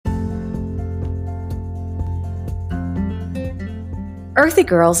Earthy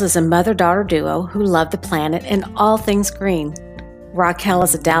Girls is a mother-daughter duo who love the planet and all things green. Raquel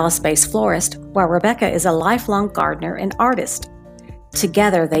is a Dallas-based florist, while Rebecca is a lifelong gardener and artist.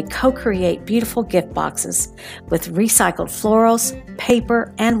 Together, they co-create beautiful gift boxes with recycled florals,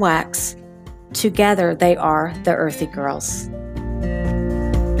 paper, and wax. Together, they are the Earthy Girls.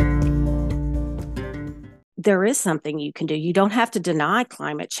 There is something you can do. You don't have to deny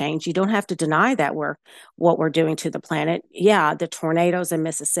climate change. You don't have to deny that what we're doing to the planet. Yeah, the tornadoes in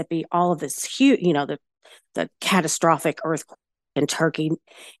Mississippi, all of this huge, the catastrophic earthquake in Turkey,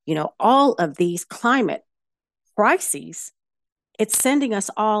 all of these climate crises, it's sending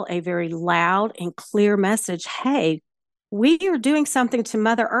us all a very loud and clear message. Hey, we are doing something to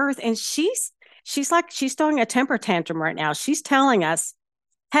Mother Earth, and she's throwing a temper tantrum right now. She's telling us,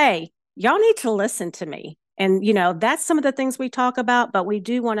 hey, y'all need to listen to me. And, that's some of the things we talk about, but we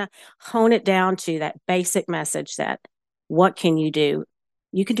do want to hone it down to that basic message that what can you do?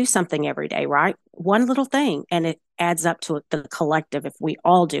 You can do something every day, right? One little thing, and it adds up to the collective if we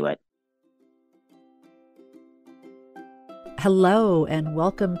all do it. Hello, and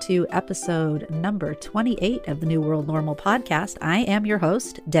welcome to episode number 28 of the New World Normal podcast. I am your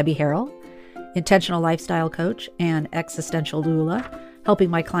host, Debbie Harrell, intentional lifestyle coach and existential doula,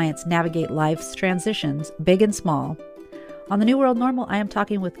 helping my clients navigate life's transitions, big and small. On the New World Normal, I am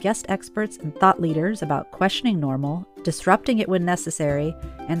talking with guest experts and thought leaders about questioning normal, disrupting it when necessary,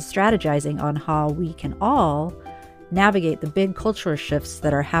 and strategizing on how we can all navigate the big cultural shifts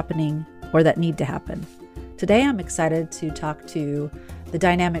that are happening or that need to happen. Today, I'm excited to talk to the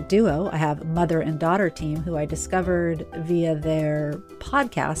dynamic duo. I have mother and daughter team who I discovered via their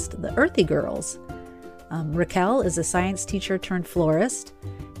podcast, the Earthy Girls. Raquel is a science teacher turned florist,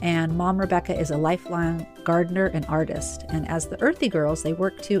 and mom Rebecca is a lifelong gardener and artist. And as the Earthy Girls, they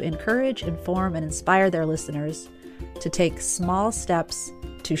work to encourage, inform, and inspire their listeners to take small steps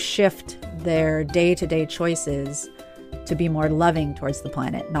to shift their day-to-day choices to be more loving towards the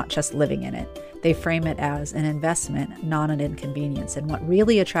planet, not just living in it. They frame it as an investment, not an inconvenience. And what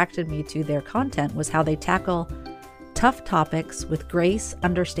really attracted me to their content was how they tackle tough topics with grace,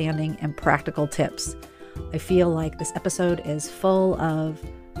 understanding, and practical tips. I feel like this episode is full of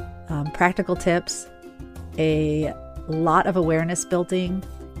practical tips, a lot of awareness building,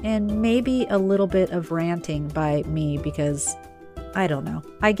 and maybe a little bit of ranting by me because, I don't know,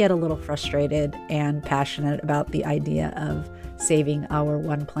 I get a little frustrated and passionate about the idea of saving our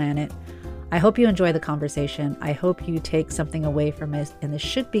one planet. I hope you enjoy the conversation. I hope you take something away from it, and this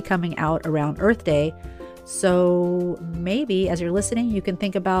should be coming out around Earth Day. So maybe as you're listening, you can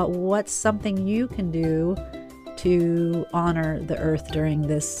think about what's something you can do to honor the earth during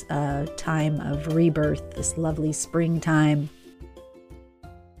this time of rebirth, this lovely springtime.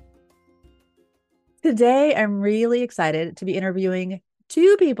 Today, I'm really excited to be interviewing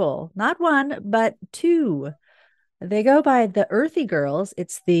two people, not one, but two. They go by the Earthy Girls.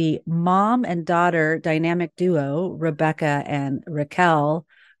 It's the mom and daughter dynamic duo, Rebecca and Raquel,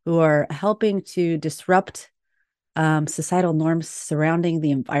 who are helping to disrupt societal norms surrounding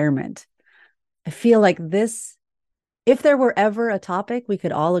the environment. I feel like this, if there were ever a topic we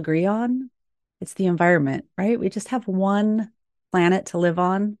could all agree on, it's the environment, right? We just have one planet to live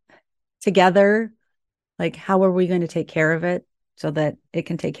on together. Like, how are we going to take care of it so that it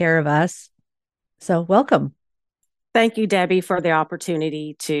can take care of us? So welcome. Thank you, Debbie, for the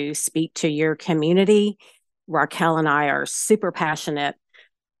opportunity to speak to your community. Raquel and I are super passionate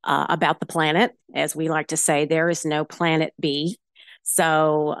about the planet. As we like to say, there is no planet B.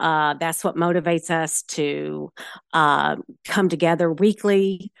 So that's what motivates us to come together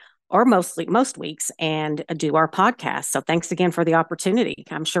weekly or most weeks and do our podcast. So thanks again for the opportunity.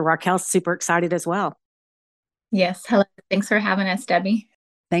 I'm sure Raquel's super excited as well. Yes. Hello. Thanks for having us, Debbie.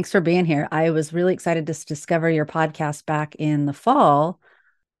 Thanks for being here. I was really excited to discover your podcast back in the fall.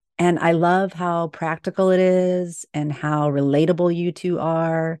 And I love how practical it is and how relatable you two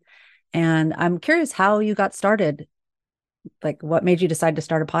are. And I'm curious how you got started. Like, what made you decide to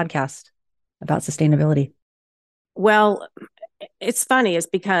start a podcast about sustainability? Well, it's funny, is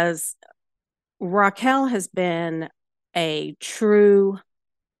because Raquel has been a true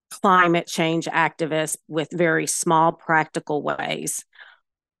climate change activist with very small, practical ways.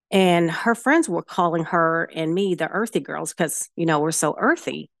 And her friends were calling her and me the Earthy Girls because, we're so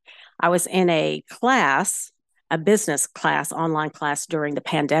earthy. I was in a class, a business class, online class during the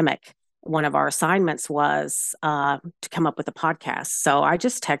pandemic. One of our assignments was to come up with a podcast. So I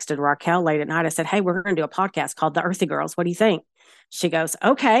just texted Raquel late at night. I said, hey, we're going to do a podcast called The Earthy Girls. What do you think? She goes,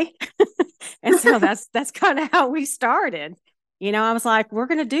 okay. And so that's kind of how we started. I was like, we're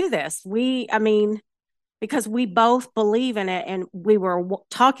going to do this. because we both believe in it. And we were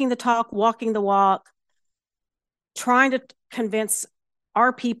talking the talk, walking the walk, trying to convince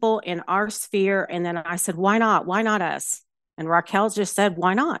our people in our sphere. And then I said, why not? Why not us? And Raquel just said,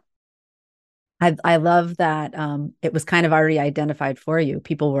 why not? I love that it was kind of already identified for you.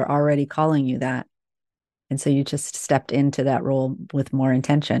 People were already calling you that. And so you just stepped into that role with more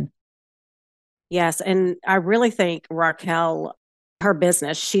intention. Yes. And I really think Raquel, her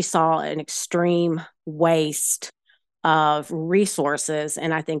business, she saw an extreme waste of resources.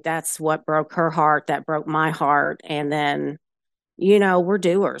 And I think that's what broke her heart, that broke my heart. And then, we're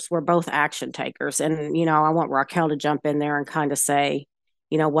doers. We're both action takers. And, I want Raquel to jump in there and kind of say,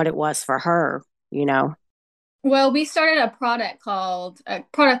 what it was for her, you know. Well, we started a product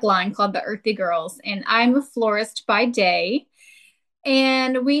line called the Earthy Girls, and I'm a florist by day.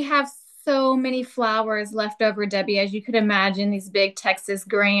 And we have so many flowers left over, Debbie, as you could imagine, these big Texas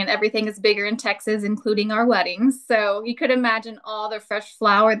grand. Everything is bigger in Texas, including our weddings. So you could imagine all the fresh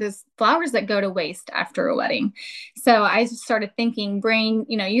those flowers that go to waste after a wedding. So I just started thinking,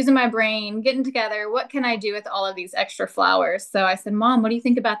 using my brain, getting together, what can I do with all of these extra flowers? So I said, Mom, what do you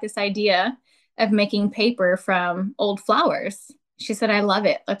think about this idea of making paper from old flowers? She said, I love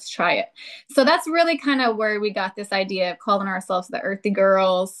it. Let's try it. So that's really kind of where we got this idea of calling ourselves the Earthy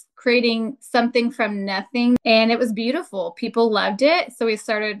Girls, creating something from nothing. And it was beautiful. People loved it. So we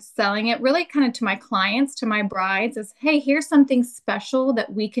started selling it really kind of to my clients, to my brides, as, hey, here's something special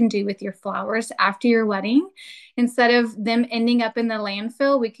that we can do with your flowers after your wedding. Instead of them ending up in the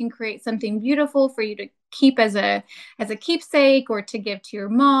landfill, we can create something beautiful for you to keep as a keepsake or to give to your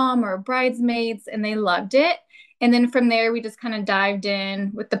mom or bridesmaids. And they loved it. And then from there, we just kind of dived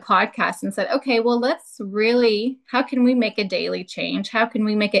in with the podcast and said, okay, well, how can we make a daily change? How can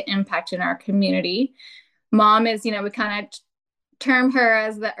we make an impact in our community? Mom is, we kind of term her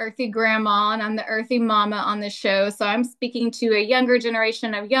as the earthy grandma, and I'm the earthy mama on the show. So I'm speaking to a younger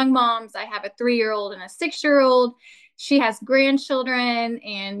generation of young moms. I have a 3-year-old and a 6-year-old. She has grandchildren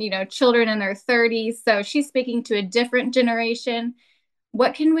and, children in their 30s. So she's speaking to a different generation.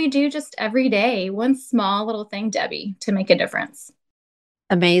 What can we do just every day? One small little thing, Debbie, to make a difference.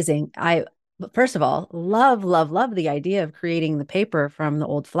 Amazing. First of all, love, love, love the idea of creating the paper from the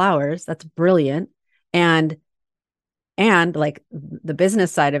old flowers. That's brilliant. And like the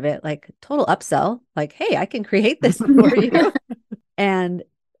business side of it, like total upsell, like, hey, I can create this for you. And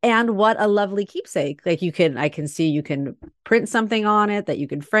what a lovely keepsake. Like I can see you can print something on it that you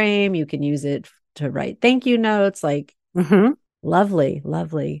can frame, you can use it to write thank you notes, like lovely,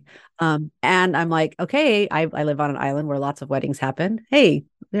 lovely. And I'm like, okay, I live on an island where lots of weddings happen. Hey,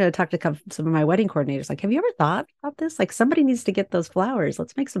 talk to some of my wedding coordinators. Like, have you ever thought about this? Like, somebody needs to get those flowers.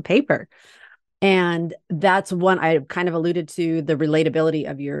 Let's make some paper. And that's one I kind of alluded to, the relatability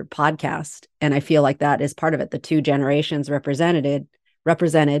of your podcast. And I feel like that is part of it. The two generations represented,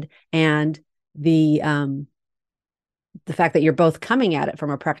 and the fact that you're both coming at it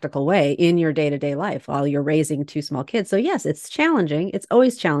from a practical way in your day-to-day life while you're raising 2 small kids. So yes, it's challenging. It's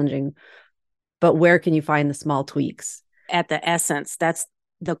always challenging, but where can you find the small tweaks? At the essence, that's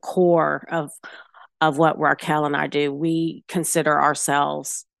the core of what Raquel and I do. We consider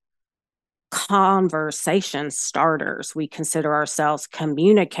ourselves conversation starters. We consider ourselves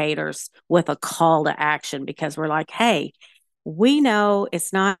communicators with a call to action, because we're like, hey, we know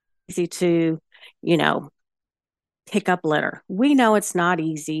it's not easy to, pick up litter. We know it's not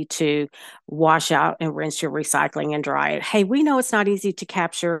easy to wash out and rinse your recycling and dry it. Hey, we know it's not easy to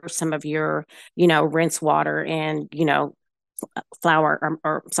capture some of your, rinse water and,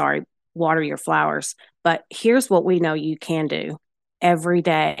 water your flowers. But here's what we know you can do every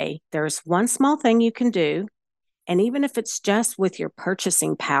day. There's one small thing you can do. And even if it's just with your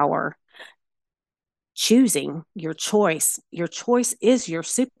purchasing power, choosing your choice is your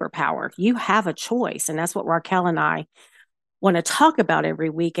superpower. You have a choice. And that's what Raquel and I want to talk about every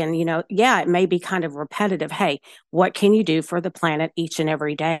week. And, it may be kind of repetitive. Hey, what can you do for the planet each and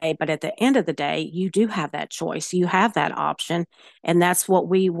every day? But at the end of the day, you do have that choice. You have that option. And that's what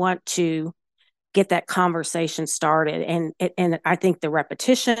we want to get that conversation started. And I think the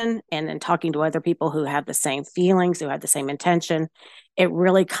repetition and then talking to other people who have the same feelings, who have the same intention, it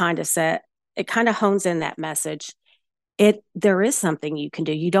really kind of hones in that message. There is something you can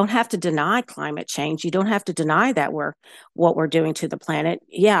do. You don't have to deny climate change. You don't have to deny that what we're doing to the planet.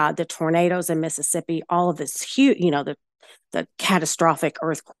 Yeah, the tornadoes in Mississippi, all of this huge, the catastrophic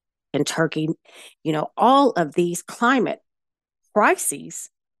earthquake in Turkey, all of these climate crises,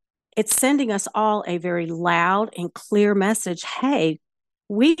 it's sending us all a very loud and clear message. Hey,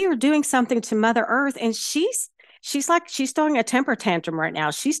 we are doing something to Mother Earth, and she's throwing a temper tantrum right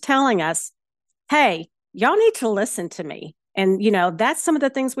now. She's telling us, hey, y'all need to listen to me. And, that's some of the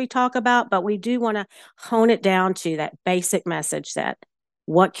things we talk about, but we do want to hone it down to that basic message that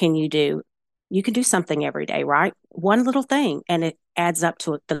what can you do? You can do something every day, right? One little thing, and it adds up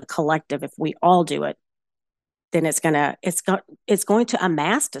to the collective. If we all do it, then it's going to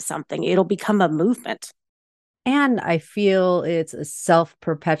amass to something. It'll become a movement. And I feel it's a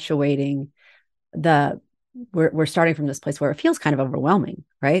self-perpetuating. We're starting from this place where it feels kind of overwhelming,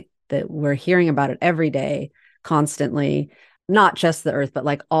 right? That we're hearing about it every day, constantly, not just the earth, but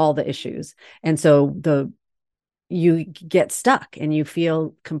like all the issues. And so you get stuck and you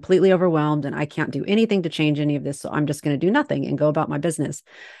feel completely overwhelmed, and I can't do anything to change any of this. So I'm just going to do nothing and go about my business.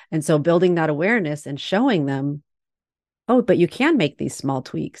 And so building that awareness and showing them, oh, but you can make these small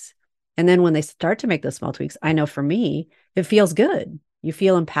tweaks. And then when they start to make those small tweaks, I know for me, it feels good. You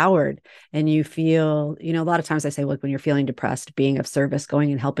feel empowered, and you feel, a lot of times I say, look, when you're feeling depressed, being of service,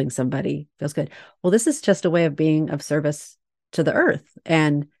 going and helping somebody feels good. Well, this is just a way of being of service to the earth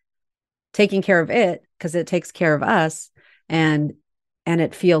and taking care of it, because it takes care of us, and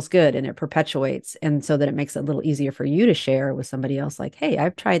it feels good and it perpetuates. And so that it makes it a little easier for you to share with somebody else, like, hey,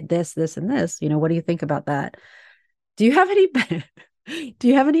 I've tried this, this, and this. What do you think about that? Do you have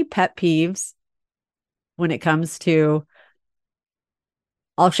any pet peeves when it comes to,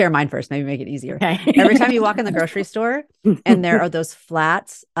 I'll share mine first, maybe make it easier. Okay. Every time you walk in the grocery store and there are those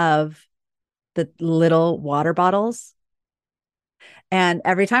flats of the little water bottles, and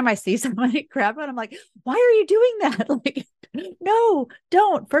every time I see somebody grab one, I'm like, why are you doing that? Like, no,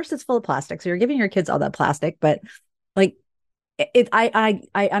 don't. First, it's full of plastic. So you're giving your kids all that plastic, but like,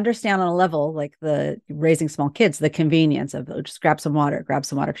 I understand on a level, like the raising small kids, the convenience of just grab some water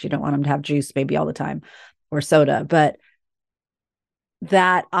because you don't want them to have juice maybe all the time or soda. But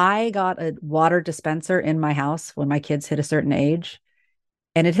that I got a water dispenser in my house when my kids hit a certain age,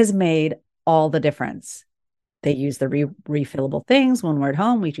 and it has made all the difference. They use the refillable things when we're at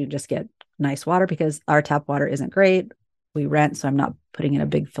home. We can just get nice water because our tap water isn't great. We rent, so I'm not putting in a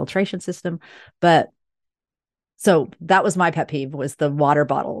big filtration system. But so that was my pet peeve, was the water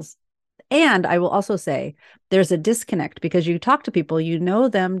bottles. And I will also say there's a disconnect, because you talk to people, you know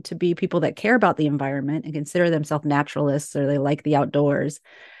them to be people that care about the environment and consider themselves naturalists, or they like the outdoors,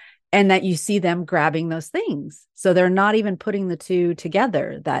 and that you see them grabbing those things. So they're not even putting the two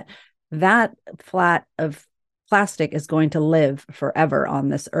together, that flat of plastic is going to live forever on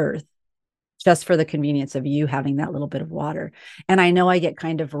this earth, just for the convenience of you having that little bit of water. And I know I get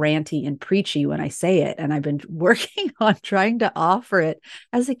kind of ranty and preachy when I say it, and I've been working on trying to offer it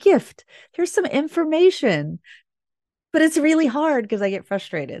as a gift. Here's some information, but it's really hard because I get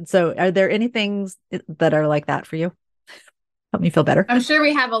frustrated. So are there any things that are like that for you? Help me feel better. I'm sure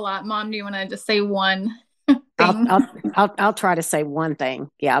we have a lot. Mom, do you want to just say one thing? I'll try to say one thing.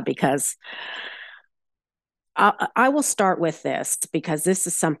 Yeah, because I will start with this, because this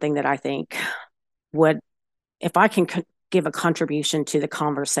is something that I think would, if I can give a contribution to the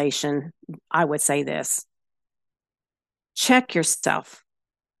conversation, I would say this: check yourself,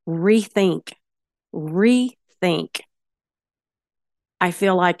 rethink. I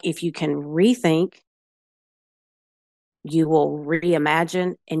feel like if you can rethink, you will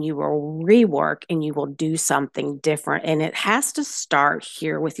reimagine and you will rework and you will do something different. And it has to start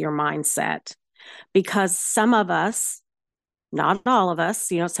here with your mindset, because some of us, not all of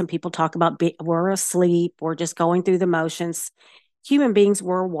us, some people talk about we're asleep, we're just going through the motions. Human beings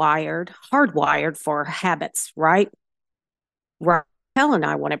were hardwired for habits, right? Right. Helen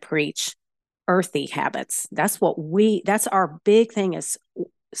and I want to preach earthy habits. That's our big thing, is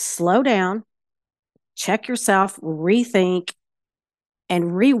slow down, check yourself, rethink,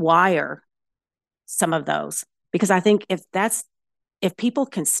 and rewire some of those. Because I think if people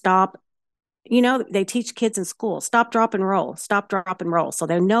can stop, they teach kids in school, stop, drop, and roll, stop, drop, and roll. So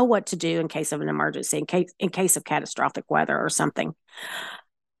they know what to do in case of an emergency, in case of catastrophic weather or something.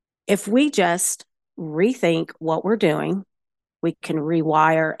 If we just rethink what we're doing, we can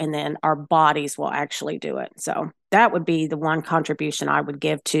rewire, and then our bodies will actually do it. So that would be the one contribution I would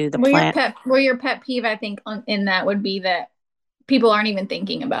give to the plant. Your pet peeve, I think, in that would be that people aren't even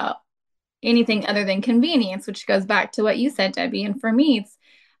thinking about anything other than convenience, which goes back to what you said, Debbie. And for me,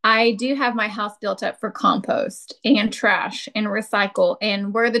 I do have my house built up for compost and trash and recycle.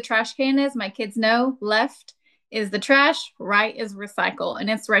 And where the trash can is, my kids know left is the trash, right is recycle.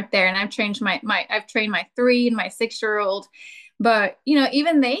 And it's right there. And I've trained I've trained my 3 and my 6-year-old. But,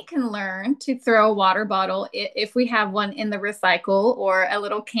 even they can learn to throw a water bottle if we have one in the recycle, or a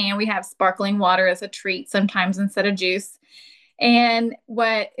little can. We have sparkling water as a treat sometimes instead of juice. And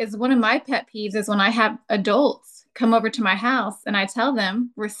what is one of my pet peeves is when I have adults come over to my house and I tell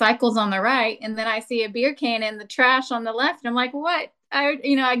them recycles on the right, and then I see a beer can in the trash on the left. And I'm like, what?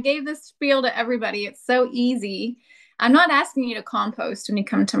 I gave this spiel to everybody. It's so easy. I'm not asking you to compost when you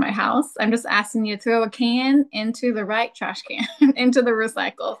come to my house. I'm just asking you to throw a can into the right trash can, into the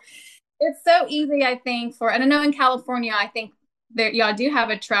recycle. It's so easy, I think, and I know in California, I think there, y'all do have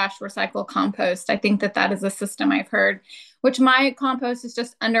a trash recycle compost. I think that is a system I've heard, which my compost is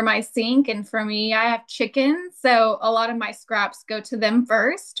just under my sink. And for me, I have chickens. So a lot of my scraps go to them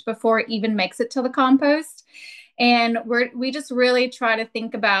first before it even makes it to the compost. And we just really try to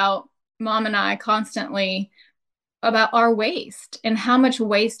think about, mom and I constantly, about our waste and how much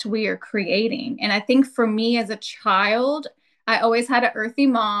waste we are creating. And I think for me as a child, I always had an earthy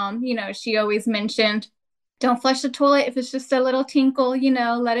mom. She always mentioned, don't flush the toilet if it's just a little tinkle,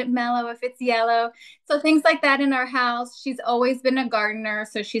 let it mellow if it's yellow. So things like that in our house. She's always been a gardener.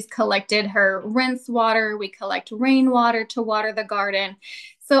 So she's collected her rinse water. We collect rainwater to water the garden.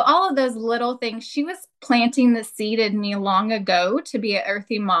 So all of those little things, she was planting the seed in me long ago to be an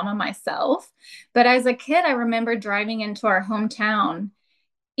earthy mama myself. But as a kid, I remember driving into our hometown.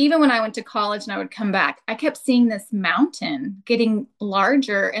 Even when I went to college and I would come back, I kept seeing this mountain getting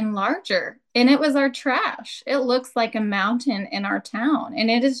larger and larger. And it was our trash. It looks like a mountain in our town, and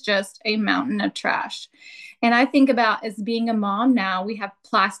it is just a mountain of trash. And I think about, as being a mom now, we have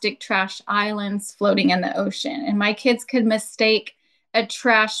plastic trash islands floating in the ocean, and my kids could mistake a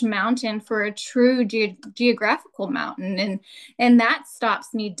trash mountain for a true geographical mountain. And that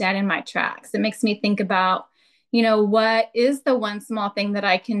stops me dead in my tracks. It makes me think about, what is the one small thing that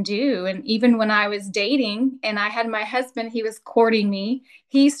I can do? And even when I was dating and I had my husband, he was courting me,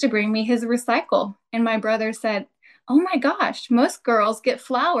 he used to bring me his recycle. And my brother said, oh my gosh, most girls get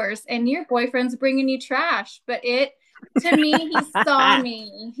flowers and your boyfriend's bringing you trash. But to me, he saw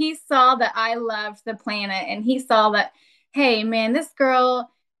me. He saw that I loved the planet, and he saw that, hey, man, this girl,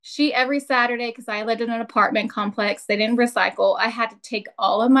 she every Saturday, because I lived in an apartment complex, they didn't recycle. I had to take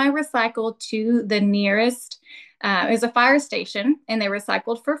all of my recycle to the nearest, it was a fire station, and they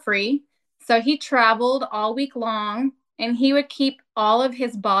recycled for free. So he traveled all week long, and he would keep all of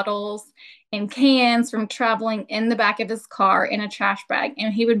his bottles and cans from traveling in the back of his car in a trash bag.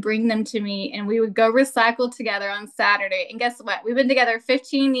 And he would bring them to me, and we would go recycle together on Saturday. And guess what? We've been together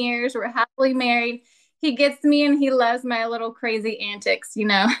 15 years. We're happily married. He gets me, and he loves my little crazy antics.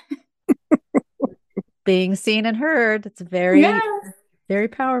 Being seen and heard. It's very, Yeah. very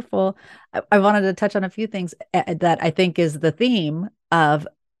powerful. I wanted to touch on a few things that I think is the theme of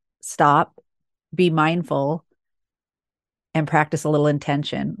stop, be mindful, and practice a little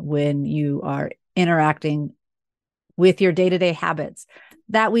intention when you are interacting with your day-to-day habits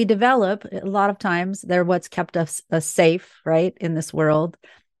that we develop. A lot of times they're what's kept us safe, right, in this world.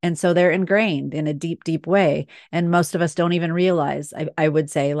 And so they're ingrained in a deep, deep way. And most of us don't even realize, I would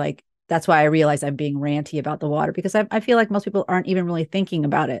say, like, that's why I realize I'm being ranty about the water, because I feel like most people aren't even really thinking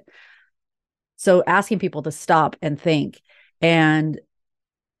about it. So asking people to stop and think, and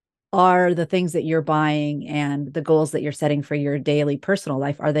are the things that you're buying and the goals that you're setting for your daily personal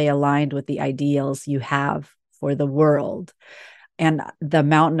life, are they aligned with the ideals you have for the world? And the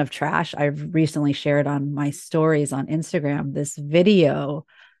mountain of trash, I've recently shared on my stories on Instagram, this video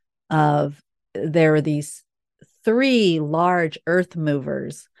of, there are these 3 large earth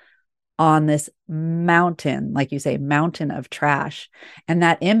movers on this mountain, like you say, mountain of trash. And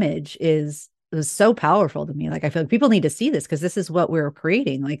that image was so powerful to me. Like, I feel like people need to see this, because this is what we're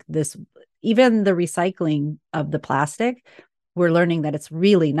creating. Like this, even the recycling of the plastic, we're learning that it's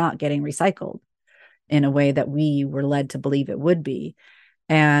really not getting recycled in a way that we were led to believe it would be.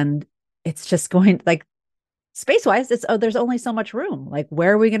 And it's just going, like, space wise, there's only so much room. Like,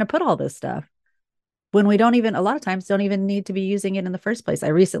 where are we going to put all this stuff when we don't even, a lot of times, don't even need to be using it in the first place? I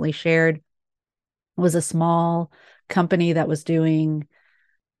recently shared, was a small company that was doing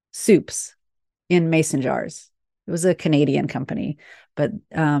soups in mason jars. It was a Canadian company, but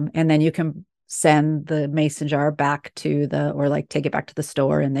and then you can send the mason jar back to or like take it back to the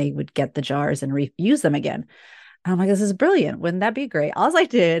store, and they would get the jars and reuse them again. I'm like, this is brilliant. Wouldn't that be great? All I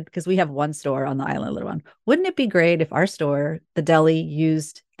did, because we have one store on the island, little one. Wouldn't it be great if our store, the deli,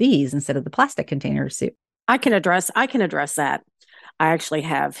 used these instead of the plastic container soup? I can address that. I actually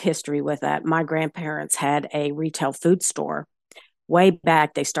have history with that. My grandparents had a retail food store way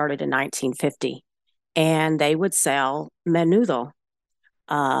back. They started in 1950, and they would sell menudo.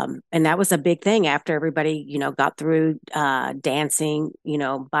 And that was a big thing after everybody, got through dancing,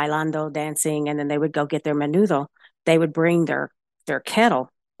 bailando dancing, and then they would go get their menudo. They would bring their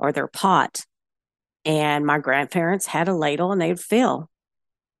kettle or their pot, and my grandparents had a ladle, and they would fill.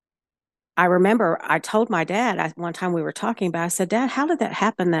 I remember I told my dad, one time we were talking about, I said, Dad, how did that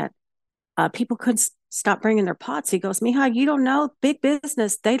happen that people couldn't stop bringing their pots? He goes, Mija, you don't know, big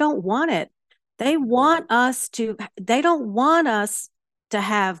business, they don't want it. They don't want us to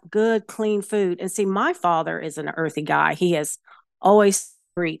have good, clean food. And see, my father is an earthy guy. He has always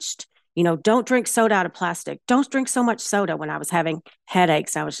preached, don't drink soda out of plastic. Don't drink so much soda. When I was having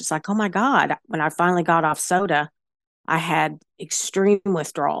headaches, I was just like, oh my God. When I finally got off soda, I had extreme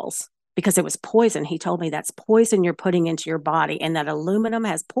withdrawals because it was poison. He told me that's poison you're putting into your body and that aluminum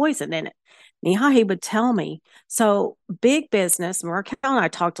has poison in it. Mija, he would tell me. So big business, Raquel and I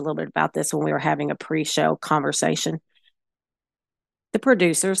talked a little bit about this when we were having a pre-show conversation. The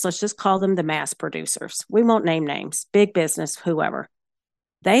producers, let's just call them the mass producers. We won't name names, big business, whoever.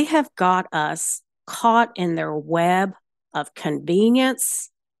 They have got us caught in their web of convenience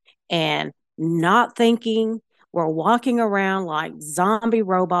and not thinking. We're walking around like zombie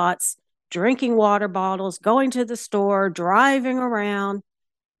robots, drinking water bottles, going to the store, driving around.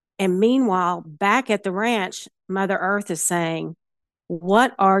 And meanwhile, back at the ranch, Mother Earth is saying,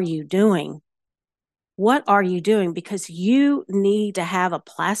 what are you doing? What are you doing? Because you need to have a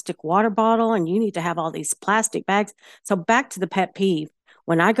plastic water bottle and you need to have all these plastic bags. So back to the pet peeve.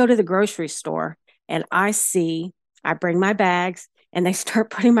 When I go to the grocery store and I bring my bags and they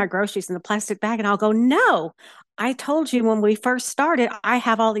start putting my groceries in the plastic bag and I'll go, no, I told you when we first started, I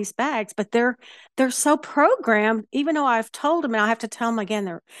have all these bags, but they're so programmed, even though I've told them and I have to tell them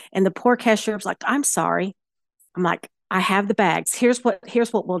again. And the poor cashier's like, I'm sorry. I'm like, I have the bags. Here's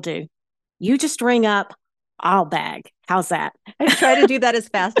what we'll do. You just ring up, I'll bag. How's that? I try to do that as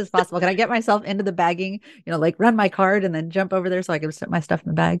fast as possible. Can I get myself into the bagging, like run my card and then jump over there so I can set my stuff in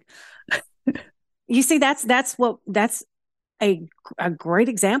the bag? You see, that's a great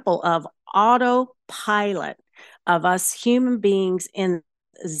example of autopilot of us human beings in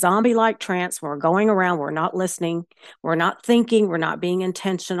zombie-like trance. We're going around, we're not listening, we're not thinking, we're not being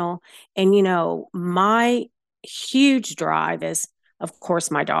intentional. And my huge drive is, of course,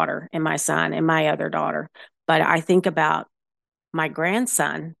 my daughter and my son and my other daughter. But I think about my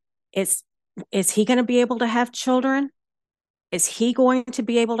grandson. Is he going to be able to have children? Is he going to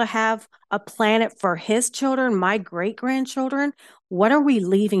be able to have a planet for his children, my great grandchildren? What are we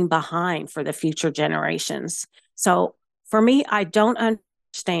leaving behind for the future generations? So for me, I don't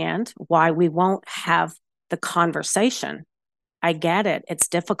understand why we won't have the conversation. I get it. It's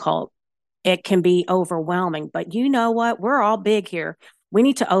difficult. It can be overwhelming, but you know what? We're all big here. We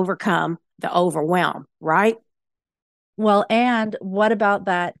need to overcome the overwhelm, right? Well, and what about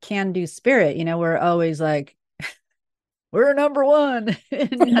that can-do spirit? We're always like, we're number one.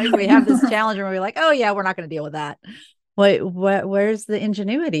 And like we have this challenge and we're like, oh yeah, we're not going to deal with that. Where's the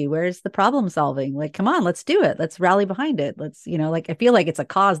ingenuity? Where's the problem solving? Like, come on, let's do it. Let's rally behind it. Let's, I feel like it's a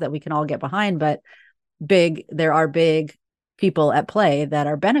cause that we can all get behind, but there are big people at play that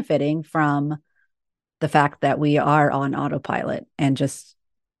are benefiting from the fact that we are on autopilot and just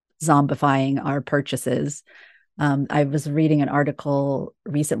zombifying our purchases. I was reading an article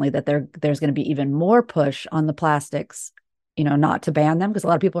recently that there's going to be even more push on the plastics, not to ban them, because a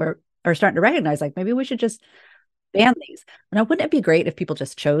lot of people are starting to recognize like maybe we should just ban these. Now, wouldn't it be great if people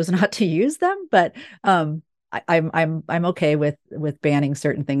just chose not to use them? But I'm okay with banning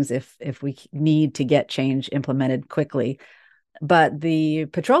certain things if we need to get change implemented quickly. But the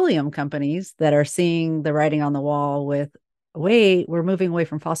petroleum companies that are seeing the writing on the wall with, wait, we're moving away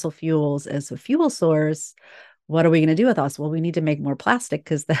from fossil fuels as a fuel source. What are we going to do with us? Well, we need to make more plastic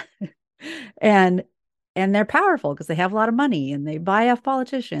because and they're powerful because they have a lot of money and they buy off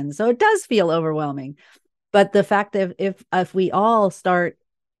politicians. So it does feel overwhelming. But the fact that if we all start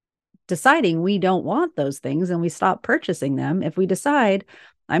deciding we don't want those things and we stop purchasing them, if we decide,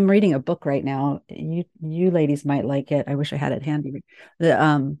 I'm reading a book right now. You ladies might like it. I wish I had it handy.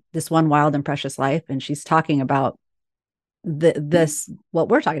 This One Wild and Precious Life, and she's talking about this what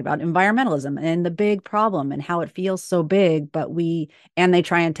we're talking about, environmentalism and the big problem and how it feels so big, but they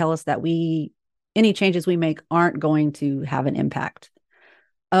try and tell us that any changes we make aren't going to have an impact.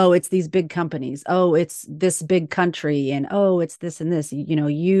 Oh, it's these big companies. Oh, it's this big country. And oh, it's this and this.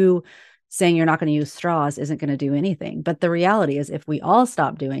 You saying you're not going to use straws isn't going to do anything. But the reality is, if we all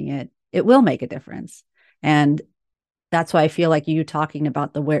stop doing it, it will make a difference. And that's why I feel like you talking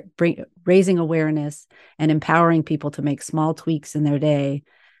about raising awareness and empowering people to make small tweaks in their day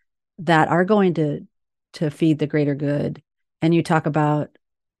that are going to feed the greater good. And you talk about,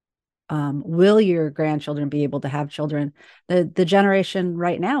 will your grandchildren be able to have children? The generation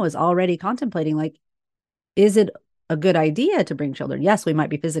right now is already contemplating, like, is it a good idea to bring children? Yes, we might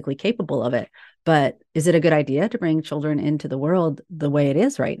be physically capable of it, but is it a good idea to bring children into the world the way it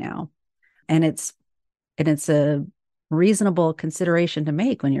is right now? And it's a reasonable consideration to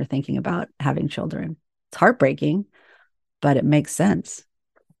make when you're thinking about having children. It's heartbreaking, but it makes sense.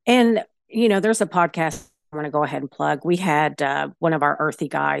 And, there's a podcast I want to go ahead and plug. We had one of our earthy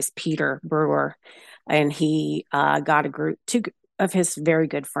guys, Peter Brewer, and he got a group, two of his very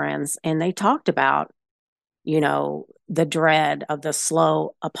good friends, and they talked about, the dread of the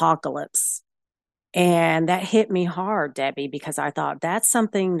slow apocalypse. And that hit me hard, Debbie, because I thought that's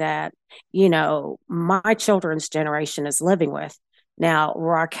something that, my children's generation is living with. Now,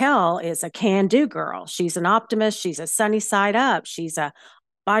 Raquel is a can do girl. She's an optimist. She's a sunny side up. She's a,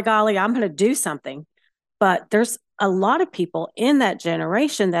 by golly, I'm going to do something. But there's a lot of people in that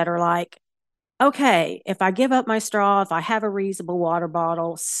generation that are like, okay, if I give up my straw, if I have a reusable water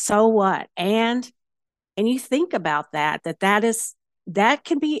bottle, so what? And you think about that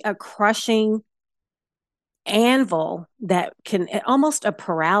can be a crushing anvil that can almost a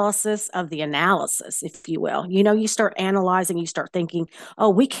paralysis of the analysis, if you will. You start analyzing, you start thinking, oh,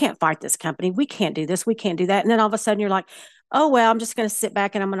 we can't fight this company, we can't do this, we can't do that, and then all of a sudden you're like, oh well, I'm just going to sit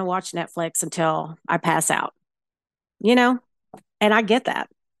back and I'm going to watch Netflix until I pass out. And I get that.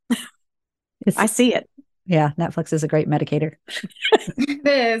 It's I see it. Yeah, Netflix is a great medicator. It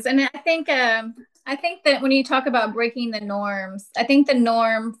is. And I think that when you talk about breaking the norms, I think the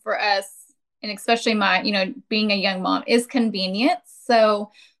norm for us, and especially my, being a young mom, is convenience.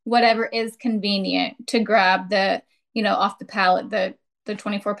 So whatever is convenient to grab the, off the pallet, the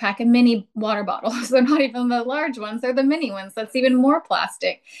 24 pack of mini water bottles. They're not even the large ones, they're the mini ones. That's even more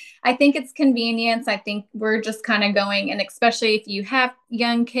plastic. I think it's convenience. I think we're just kind of going, and especially if you have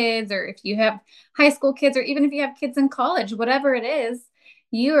young kids, or if you have high school kids, or even if you have kids in college, whatever it is,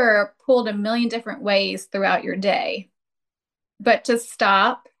 you are pulled a million different ways throughout your day. But to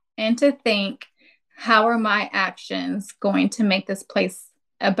stop and to think, how are my actions going to make this place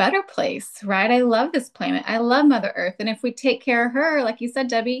a better place, right? I love this planet. I love Mother Earth. And if we take care of her, like you said,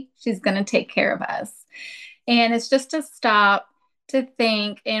 Debbie, she's going to take care of us. And it's just to stop, to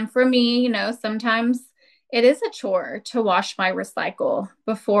think. And for me, sometimes it is a chore to wash my recycle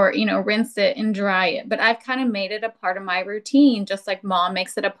before, rinse it and dry it. But I've kind of made it a part of my routine, just like mom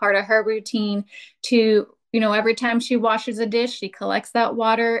makes it a part of her routine to, every time she washes a dish, she collects that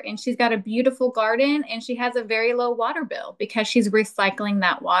water, and she's got a beautiful garden and she has a very low water bill because she's recycling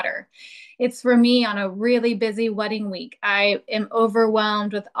that water. It's for me on a really busy wedding week. I am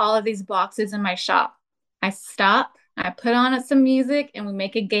overwhelmed with all of these boxes in my shop. I stop, I put on some music, and we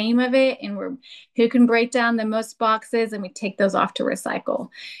make a game of it, and we're who can break down the most boxes, and we take those off to recycle.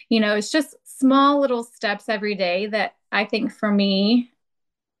 It's just small little steps every day that I think for me,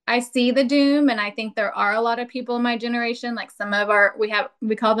 I see the doom, and I think there are a lot of people in my generation, like some of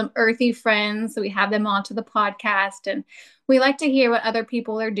we call them earthy friends. So we have them onto the podcast, and we like to hear what other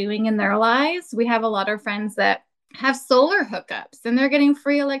people are doing in their lives. We have a lot of friends that have solar hookups and they're getting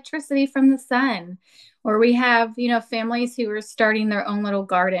free electricity from the sun. Or we have, families who are starting their own little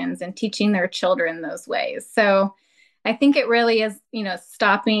gardens and teaching their children those ways. So I think it really is,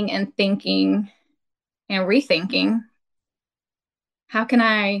 stopping and thinking and rethinking.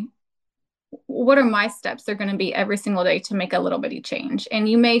 What are my steps they're going to be every single day to make a little bitty change? And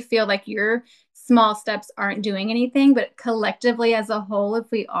you may feel like your small steps aren't doing anything, but collectively as a whole,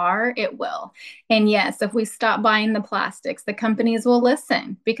 if we are, it will. And yes, if we stop buying the plastics, the companies will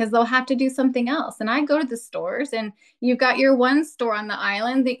listen because they'll have to do something else. And I go to the stores, and you've got your one store on the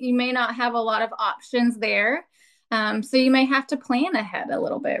island that you may not have a lot of options there. So you may have to plan ahead a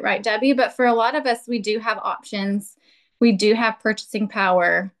little bit, right, Debbie? But for a lot of us, we do have options. We do have purchasing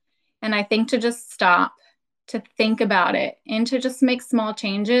power. And I think to just stop, to think about it, and to just make small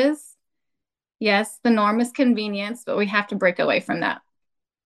changes. Yes, the norm is convenience, but we have to break away from that.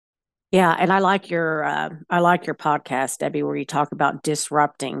 Yeah, and I like your podcast, Debbie, where you talk about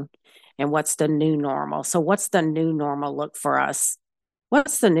disrupting and what's the new normal. So what's the new normal look for us?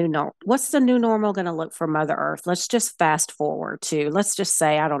 What's the new normal going to look for Mother Earth? Let's just fast forward to, let's just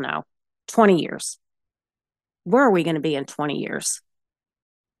say, I don't know, 20 years. Where are we going to be in 20 years?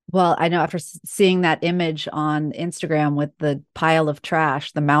 Well, I know after seeing that image on Instagram with the pile of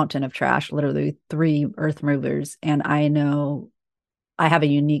trash, the mountain of trash, literally 3 earth movers, and I know I have a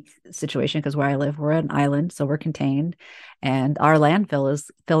unique situation because where I live, we're an island, so we're contained, and our landfill is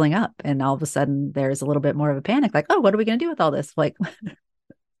filling up. And all of a sudden, there's a little bit more of a panic, like, oh, what are we going to do with all this? Like,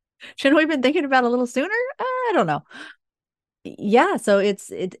 shouldn't we have been thinking about it a little sooner? I don't know. Yeah, so it's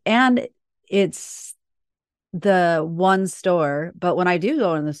the one store, but when I do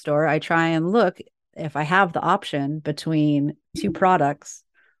go in the store, I try and look if I have the option between 2 products.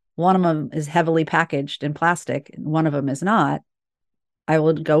 One of them is heavily packaged in plastic, and one of them is not. I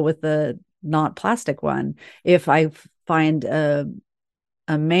would go with the not plastic one. If I find a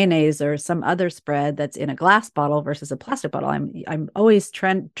mayonnaise or some other spread that's in a glass bottle versus a plastic bottle, I'm always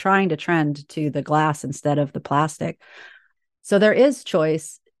trying to trend to the glass instead of the plastic. So there is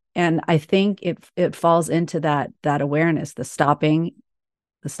choice, and I think it falls into that awareness, the stopping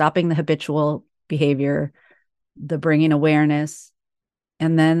the habitual behavior, the bringing awareness,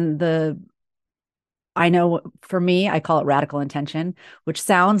 and then I know for me, I call it radical intention, which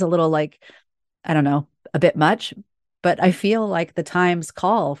sounds a little like, I don't know, a bit much, but I feel like the times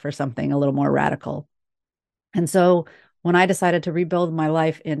call for something a little more radical. And so when I decided to rebuild my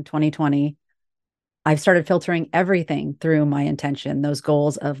life in 2020, I've started filtering everything through my intention, those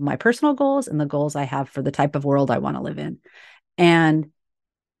goals of my personal goals and the goals I have for the type of world I want to live in. And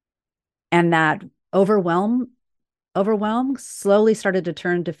that overwhelm slowly started to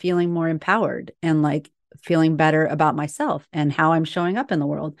turn to feeling more empowered and like feeling better about myself and how I'm showing up in the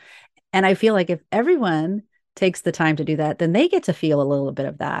world. And I feel like if everyone takes the time to do that, then they get to feel a little bit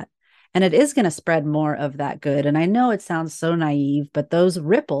of that. And it is going to spread more of that good. And I know it sounds so naive, but those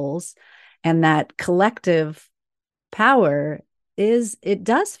ripples and that collective power it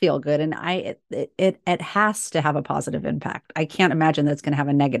does feel good. And it has to have a positive impact. I can't imagine that's going to have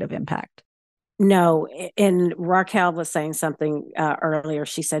a negative impact. No, and Raquel was saying something earlier.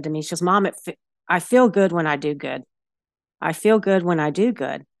 She said to me, she goes, Mom, I feel good when I do good. I feel good when I do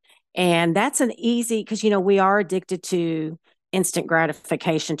good. And that's an easy, because, we are addicted to instant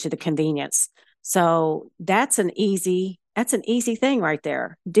gratification, to the convenience. So that's an easy thing right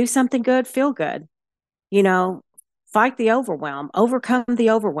there. Do something good, feel good, you know, fight the overwhelm, overcome the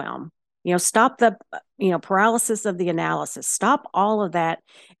overwhelm, stop the, paralysis of the analysis, stop all of that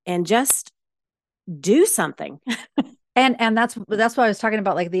and just do something. And that's what I was talking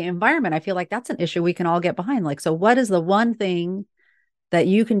about, like the environment. I feel like that's an issue we can all get behind. Like, so what is the one thing that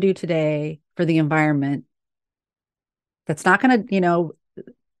you can do today for the environment that's not going to,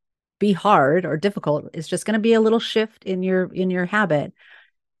 be hard or difficult? It's just going to be a little shift in your habit.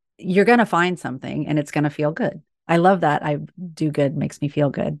 You're going to find something and it's going to feel good. I love that. I do good makes me feel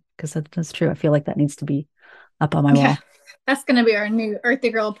good, because that's true. I feel like that needs to be up on my Yeah, wall. that's going to be our new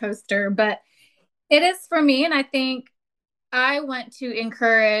Earthy Girl poster. But it is for me. And I think I want to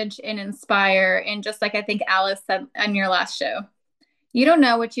encourage and inspire. And just like I think Alice said on your last show, you don't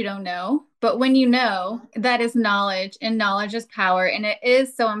know what you don't know. But when you know, that is knowledge, and knowledge is power. And it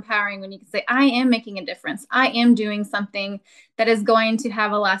is so empowering when you can say, I am making a difference. I am doing something that is going to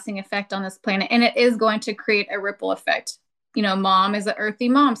have a lasting effect on this planet. And it is going to create a ripple effect. Mom is an earthy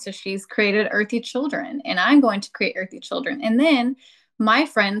mom. So she's created earthy children, and I'm going to create earthy children. And then my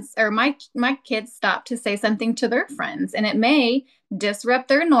friends or my kids stop to say something to their friends, and it may disrupt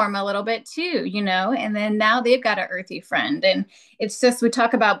their norm a little bit too, and then now they've got an earthy friend. And it's just, we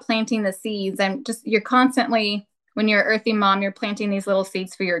talk about planting the seeds, and just, you're constantly, when you're an earthy mom, you're planting these little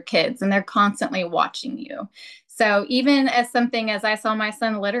seeds for your kids, and they're constantly watching you. So even as something as I saw my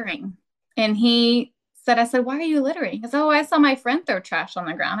son littering, and I said, why are you littering? He said, oh, I saw my friend throw trash on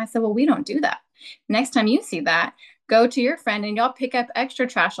the ground. I said, well, we don't do that. Next time you see that, go to your friend and y'all pick up extra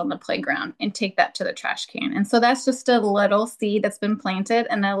trash on the playground and take that to the trash can. And so that's just a little seed that's been planted,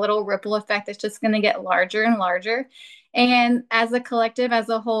 and a little ripple effect that's just going to get larger and larger. And as a collective, as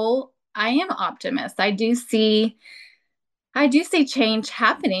a whole, I am optimist. I do see change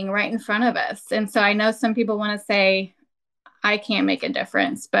happening right in front of us. And so I know some people want to say, I can't make a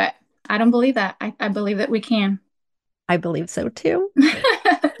difference, but I don't believe that. I believe that we can. I believe so too.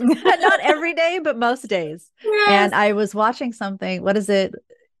 Not every day, but most days. Yes. And I was watching something. What is it?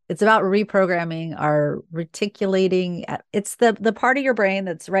 It's about reprogramming our reticulating. It's the part of your brain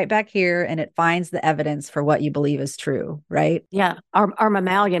that's right back here, and it finds the evidence for what you believe is true, right? Yeah, our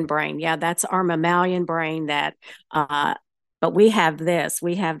mammalian brain. Yeah, that's our mammalian brain that but we have the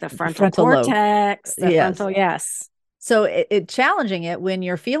frontal Frontal lobe. cortex, the Yes. frontal, yes. So it challenging it when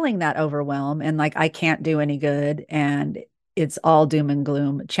you're feeling that overwhelm and like, I can't do any good and it's all doom and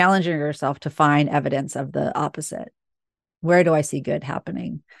gloom, challenging yourself to find evidence of the opposite. Where do I see good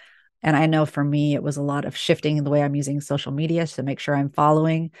happening? And I know for me, it was a lot of shifting the way I'm using social media to make sure I'm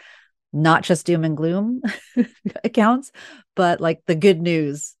following not just doom and gloom accounts, but like the good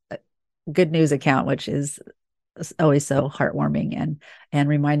news account, which is always so heartwarming and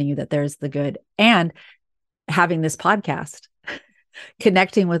reminding you that there's the good. And having this podcast,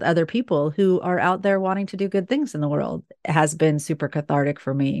 connecting with other people who are out there wanting to do good things in the world, has been super cathartic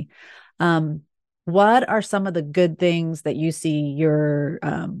for me. What are some of the good things that you see your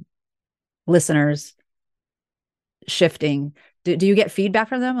listeners shifting Do you get feedback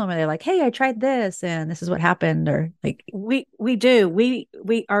from them when they're like, hey, I tried this and this is what happened? Or like, We do. We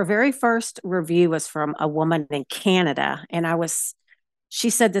our very first review was from a woman in Canada, and she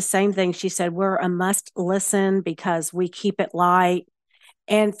said the same thing. She said, we're a must listen because we keep it light.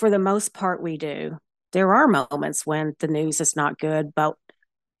 And for the most part, we do. There are moments when the news is not good, but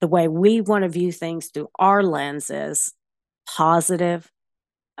the way we want to view things through our lens is positive,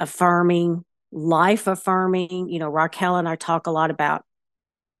 affirming, life affirming. Raquel and I talk a lot about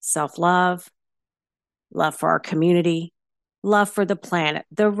self love, love for our community, love for the planet,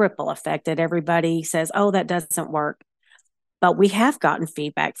 the ripple effect that everybody says, oh, that doesn't work. But we have gotten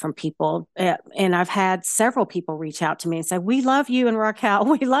feedback from people. And I've had several people reach out to me and say, we love you and Raquel,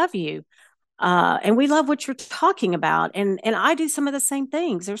 we love you. And we love what you're talking about. And I do some of the same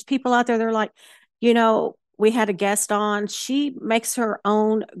things. There's people out there that are like, we had a guest on. She makes her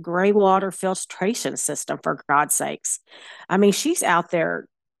own gray water filtration system, for God's sakes. I mean, she's out there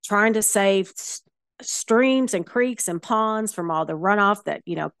trying to save streams and creeks and ponds from all the runoff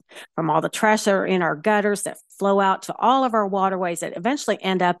from all the trash that are in our gutters that flow out to all of our waterways that eventually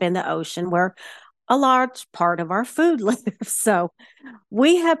end up in the ocean where a large part of our food lives. So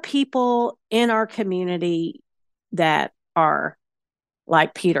we have people in our community that are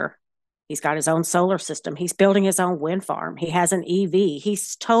like Peter. He's got his own solar system. He's building his own wind farm. He has an EV.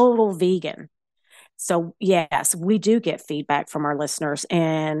 He's total vegan. So yes, we do get feedback from our listeners.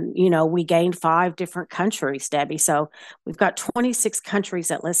 And, we gained 5 different countries, Debbie. So we've got 26 countries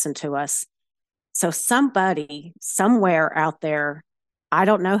that listen to us. So somebody somewhere out there, I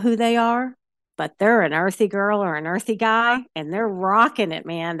don't know who they are, but they're an earthy girl or an earthy guy, and they're rocking it,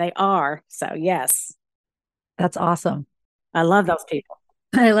 man. They are. So yes, that's awesome. I love those people.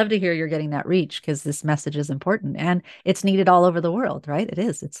 I love to hear you're getting that reach because this message is important and it's needed all over the world, right? It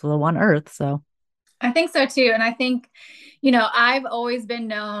is. It's the one earth. So I think so too. And I think, I've always been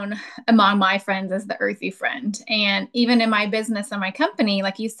known among my friends as the earthy friend. And even in my business and my company,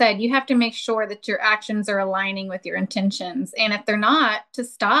 like you said, you have to make sure that your actions are aligning with your intentions. And if they're not, to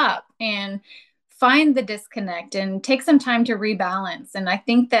stop and find the disconnect and take some time to rebalance. And I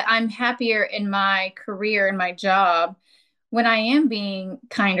think that I'm happier in my career and my job when I am being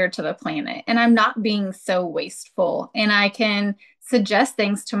kinder to the planet and I'm not being so wasteful, and I can suggest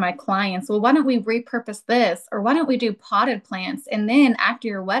things to my clients. Well, why don't we repurpose this? Or why don't we do potted plants? And then after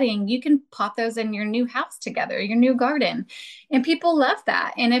your wedding, you can pot those in your new house together, your new garden. And people love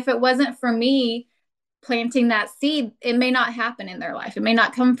that. And if it wasn't for me planting that seed, it may not happen in their life. It may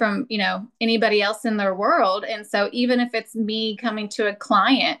not come from, anybody else in their world. And so even if it's me coming to a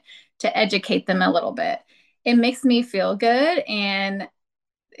client to educate them a little bit, it makes me feel good. And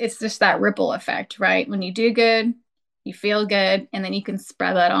it's just that ripple effect, right? When you do good, you feel good, and then you can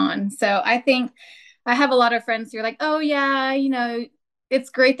spread that on. So I think I have a lot of friends who are like, oh yeah,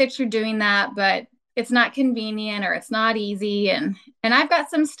 it's great that you're doing that, but it's not convenient or it's not easy. And I've got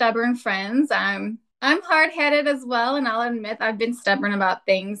some stubborn friends. I'm hard-headed as well, and I'll admit I've been stubborn about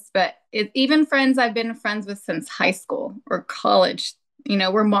things, but even friends I've been friends with since high school or college,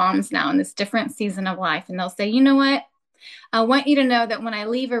 we're moms now in this different season of life, and they'll say, you know what? I want you to know that when I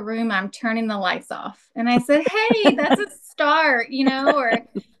leave a room, I'm turning the lights off. And I said, hey, that's a start, or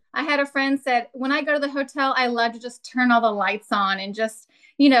I had a friend said, when I go to the hotel, I love to just turn all the lights on and just,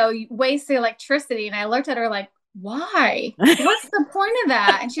 waste the electricity. And I looked at her like, why? What's the point of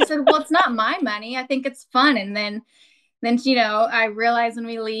that? And she said, well, it's not my money. I think it's fun. And then, I realized when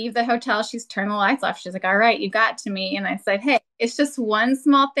we leave the hotel, she's turned the lights off. She's like, all right, you got to me. And I said, hey, it's just one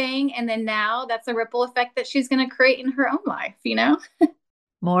small thing. And then now that's a ripple effect that she's going to create in her own life,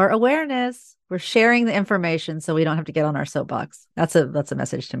 More awareness. We're sharing the information so we don't have to get on our soapbox. That's a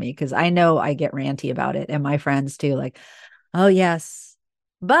message to me because I know I get ranty about it, and my friends too, like, oh yes.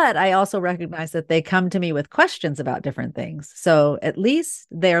 But I also recognize that they come to me with questions about different things. So at least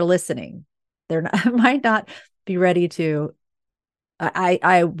they're listening. They're not, might not be ready to.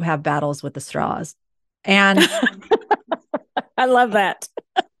 I have battles with the straws, and I love that.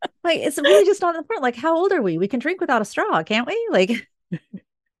 like it's really just on the front. Like, how old are we? We can drink without a straw, can't we? Like,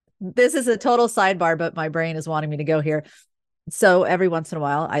 this is a total sidebar, but my brain is wanting me to go here. So every once in a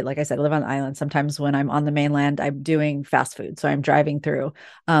while, like I said, I live on an island. Sometimes when I'm on the mainland, I'm doing fast food. So I'm driving through.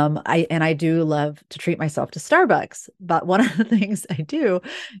 I do love to treat myself to Starbucks. But one of the things I do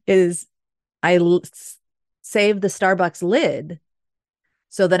is save the Starbucks lid.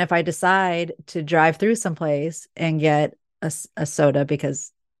 So then if I decide to drive through someplace and get a soda,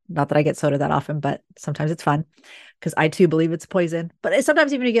 because not that I get soda that often, but sometimes it's fun because I too believe it's poison. But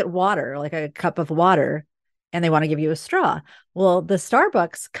sometimes even you get water, like a cup of water, and they want to give you a straw. Well, the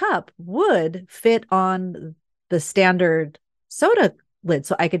Starbucks cup would fit on the standard soda lid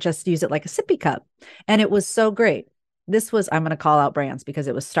so I could just use it like a sippy cup. And it was so great. This was, I'm going to call out brands because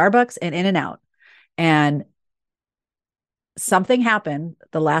it was Starbucks and In-N-Out. And something happened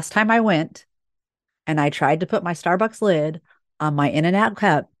the last time I went and I tried to put my Starbucks lid on my In-N-Out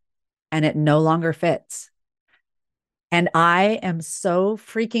cup and it no longer fits. And I am so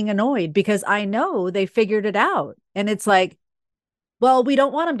freaking annoyed because I know they figured it out. And it's like, well, we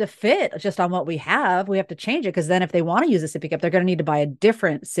don't want them to fit just on what we have. We have to change it because then if they want to use a sippy cup, they're going to need to buy a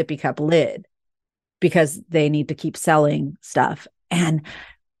different sippy cup lid because they need to keep selling stuff. And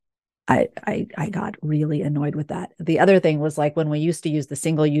I got really annoyed with that. The other thing was like when we used to use the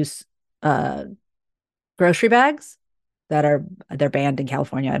single use grocery bags they're banned in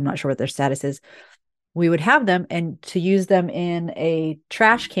California. I'm not sure what their status is. We would have them and to use them in a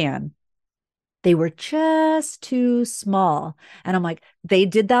trash can. They were just too small. And I'm like, they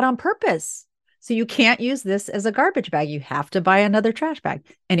did that on purpose. So you can't use this as a garbage bag. You have to buy another trash bag.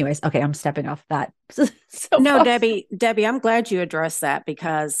 Anyways, okay, I'm stepping off that. No, Debbie, I'm glad you addressed that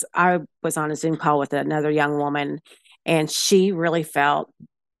because I was on a Zoom call with another young woman and she really felt,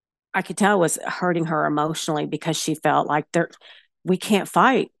 I could tell it was hurting her emotionally because she felt like we can't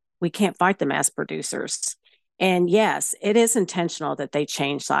fight. We can't fight the mass producers. And yes, it is intentional that they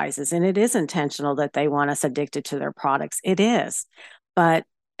change sizes and it is intentional that they want us addicted to their products. It is. But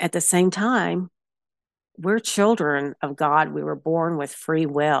at the same time, we're children of God. We were born with free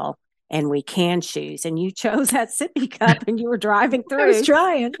will and we can choose. And you chose that sippy cup and you were driving I was through.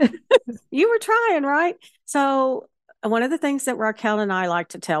 trying. You were trying, right? So, one of the things that Raquel and I like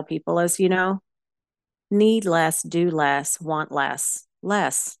to tell people is, need less, do less, want less,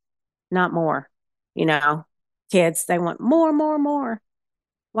 less, not more. You know, kids, they want more, more, more.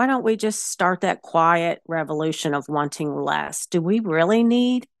 Why don't we just start that quiet revolution of wanting less? Do we really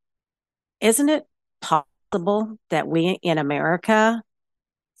need? Isn't it possible that we in America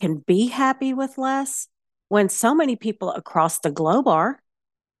can be happy with less when so many people across the globe are?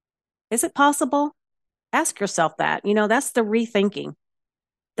 Is it possible? Ask yourself that. That's the rethinking.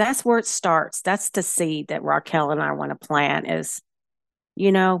 That's where it starts. That's the seed that Raquel and I want to plant is,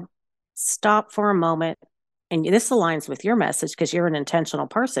 you know, stop for a moment. And this aligns with your message because you're an intentional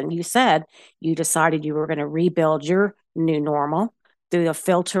person. You said you decided you were going to rebuild your new normal through the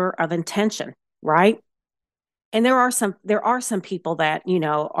filter of intention, right? And there are some people that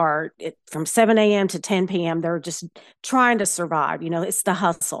are from 7 a.m. to 10 p.m. They're just trying to survive. It's the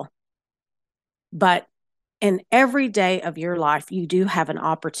hustle. But in every day of your life, you do have an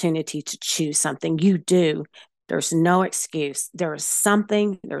opportunity to choose something. You do. There's no excuse. There's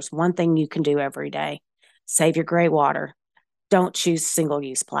one thing you can do every day. Save your gray water. Don't choose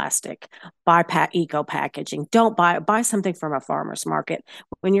single-use plastic. Buy eco packaging. Don't buy something from a farmer's market.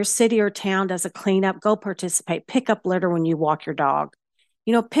 When your city or town does a cleanup, go participate. Pick up litter when you walk your dog.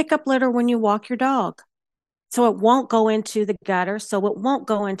 Pick up litter when you walk your dog. So it won't go into the gutter, so it won't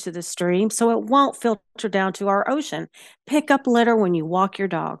go into the stream, so it won't filter down to our ocean. Pick up litter when you walk your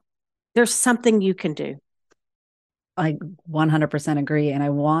dog. There's something you can do. I 100% agree. And I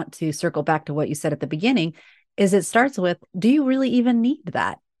want to circle back to what you said at the beginning is it starts with, do you really even need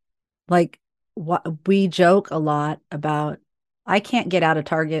that? Like what we joke a lot about, I can't get out of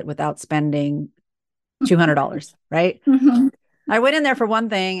Target without spending $200, right? Mm-hmm. I went in there for one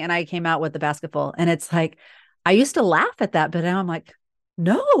thing and I came out with the basketful. And it's like, I used to laugh at that, but now I'm like,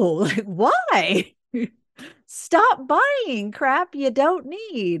 no, like, why? Stop buying crap you don't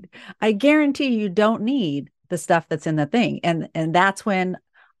need. I guarantee you don't need the stuff that's in the thing. And that's when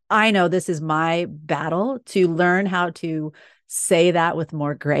I know this is my battle to learn how to say that with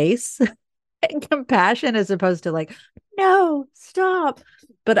more grace and compassion as opposed to like, no, stop.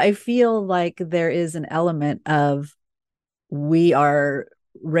 But I feel like there is an element of we are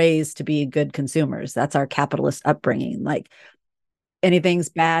raised to be good consumers. That's our capitalist upbringing. Like anything's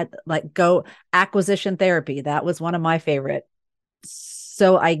bad, like go acquisition therapy. That was one of my favorite.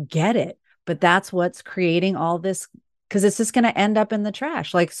 So I get it, but that's what's creating all this because it's just going to end up in the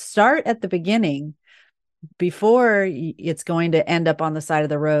trash. Like start at the beginning before it's going to end up on the side of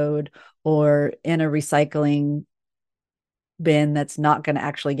the road or in a recycling bin that's not going to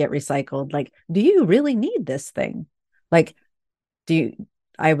actually get recycled. Like, do you really need this thing? Like,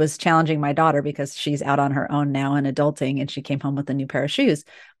 I was challenging my daughter because she's out on her own now and adulting, and she came home with a new pair of shoes.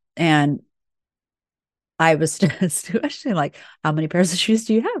 And I was questioning, like, how many pairs of shoes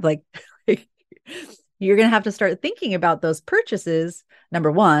do you have? Like you're going to have to start thinking about those purchases,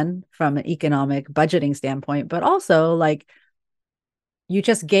 number one, from an economic budgeting standpoint, but also like you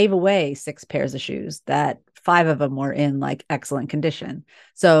just gave away 6 pairs of shoes that 5 of them were in like excellent condition.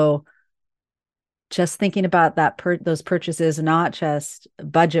 So just thinking about those purchases, not just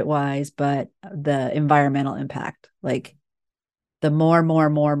budget wise, but the environmental impact. Like the more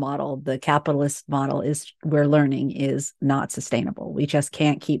model, the capitalist model is we're learning is not sustainable. We just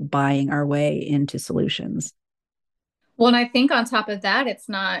can't keep buying our way into solutions. Well, and I think on top of that, it's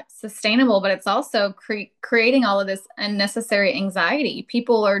not sustainable, but it's also creating all of this unnecessary anxiety.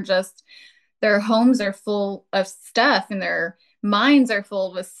 People are just, their homes are full of stuff and their minds are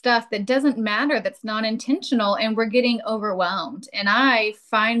full with stuff that doesn't matter, that's not intentional, and we're getting overwhelmed. And I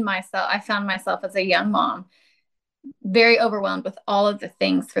found myself as a young mom very overwhelmed with all of the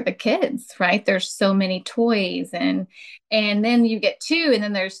things for the kids, right? There's so many toys and then you get two and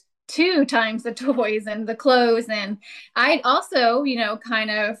then there's two times the toys and the clothes. And I also, kind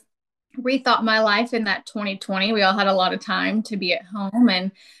of rethought my life in that 2020. We all had a lot of time to be at home,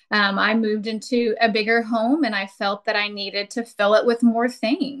 and I moved into a bigger home, and I felt that I needed to fill it with more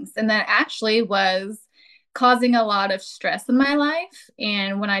things, and that actually was causing a lot of stress in my life.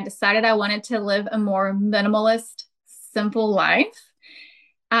 And when I decided I wanted to live a more minimalist, simple life,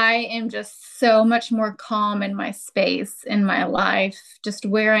 I am just so much more calm in my space, in my life, just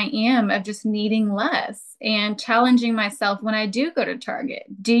where I am, of just needing less and challenging myself when I do go to Target.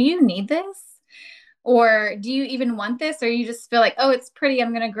 Do you need this? Or do you even want this? Or you just feel like, oh, it's pretty,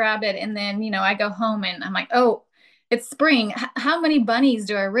 I'm going to grab it. And then, I go home and I'm like, oh, it's spring. How many bunnies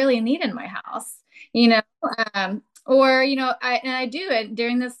do I really need in my house? You know, or, I do it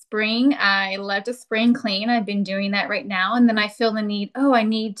during the spring. I love to spring clean. I've been doing that right now. And then I feel the need, oh, I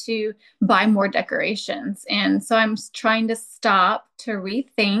need to buy more decorations. And so I'm trying to stop to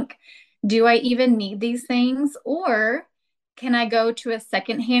rethink, do I even need these things? Or can I go to a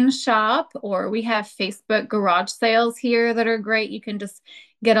secondhand shop? Or we have Facebook garage sales here that are great. You can just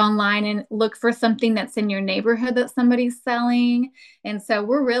get online and look for something that's in your neighborhood that somebody's selling. And so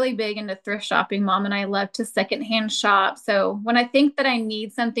we're really big into thrift shopping. Mom and I love to secondhand shop. So when I think that I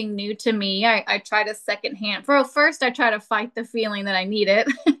need something new to me, I try to secondhand. First, I try to fight the feeling that I need it.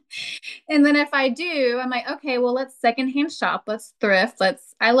 And then if I do, I'm like, okay, well, let's secondhand shop. Let's thrift.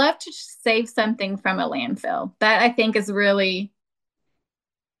 I love to save something from a landfill. That I think is really,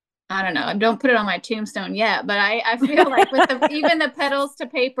 I don't know. Don't put it on my tombstone yet, but I feel like with even the petals to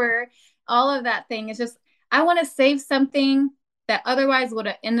paper, all of that thing is just, I want to save something that otherwise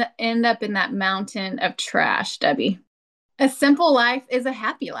would end up in that mountain of trash, Debbie. A simple life is a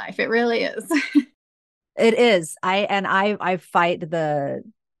happy life. It really is. It is. I fight the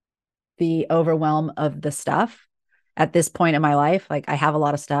overwhelm of the stuff at this point in my life. Like I have a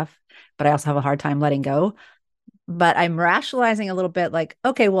lot of stuff, but I also have a hard time letting go. But I'm rationalizing a little bit like,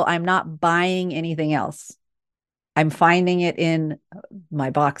 okay, well, I'm not buying anything else. I'm finding it in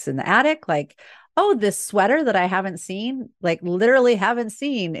my box in the attic. Like, oh, this sweater that I haven't seen, like literally haven't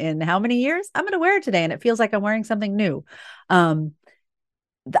seen in how many years? I'm going to wear it today. And it feels like I'm wearing something new.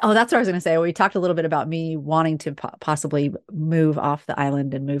 That's what I was going to say. We talked a little bit about me wanting to possibly move off the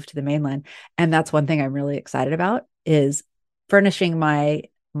island and move to the mainland. And that's one thing I'm really excited about is furnishing my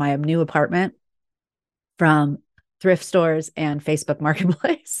new apartment from thrift stores and Facebook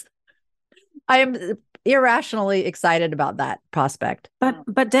Marketplace. I am irrationally excited about that prospect.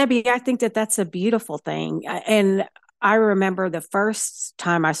 But Debbie, I think that that's a beautiful thing. And I remember the first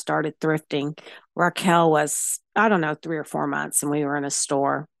time I started thrifting, Raquel was, I don't know, 3 or 4 months, and we were in a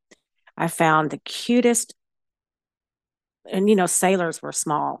store. I found the cutest, and sailors were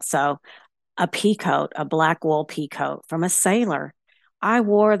small. So a pea coat, a black wool pea coat from a sailor. I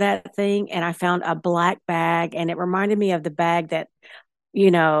wore that thing and I found a black bag, and it reminded me of the bag that, you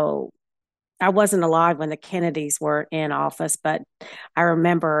know, I wasn't alive when the Kennedys were in office, but I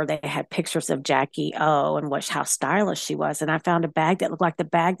remember they had pictures of Jackie O and how stylish she was. And I found a bag that looked like the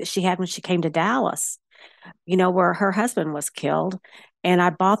bag that she had when she came to Dallas, where her husband was killed. And I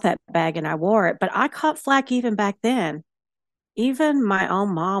bought that bag and I wore it, but I caught flack even back then. Even my own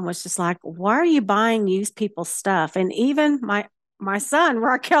mom was just like, why are you buying used people's stuff? And even my son,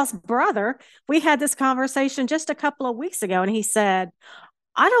 Raquel's brother, we had this conversation just a couple of weeks ago, and he said,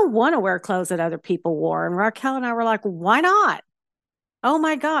 I don't want to wear clothes that other people wore. And Raquel and I were like, why not? Oh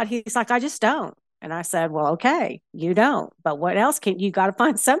my God. He's like, I just don't. And I said, well, okay, you don't. But what else you got to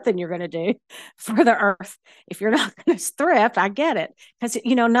find something you're going to do for the earth. If you're not going to thrift, I get it. Because,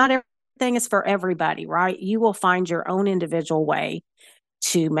 not everything is for everybody, right? You will find your own individual way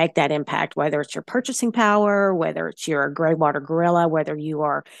to make that impact, whether it's your purchasing power, whether it's your gray water gorilla, whether you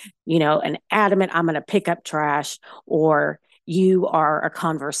are, an adamant, I'm going to pick up trash, or you are a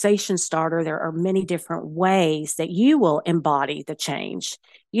conversation starter. There are many different ways that you will embody the change.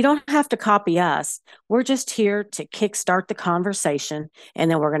 You don't have to copy us. We're just here to kickstart the conversation,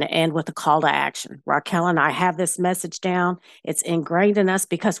 and then we're going to end with a call to action. Raquel and I have this message down. It's ingrained in us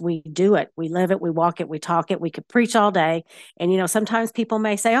because we do it. We live it. We walk it. We talk it. We could preach all day. And, sometimes people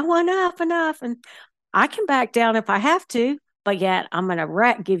may say, oh, enough, enough. And I can back down if I have to, but yet I'm going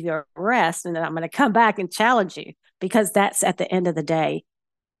to give you a rest, and then I'm going to come back and challenge you, because that's at the end of the day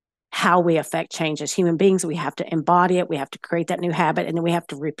how we affect change as human beings. We have to embody it. We have to create that new habit, and then we have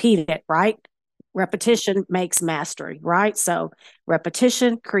to repeat it, right? Repetition makes mastery, right? So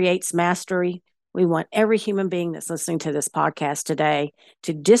repetition creates mastery. We want every human being that's listening to this podcast today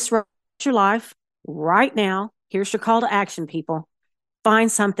to disrupt your life right now. Here's your call to action, people.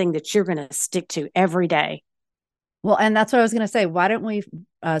 Find something that you're going to stick to every day. Well, and that's what I was going to say. Why don't we,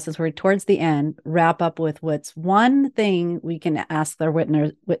 since we're towards the end, wrap up with what's one thing we can ask our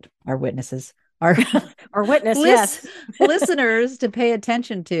witnesses, our our witness, yes, listeners to pay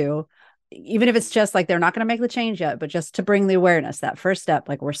attention to, even if it's just like they're not going to make the change yet, but just to bring the awareness, that first step,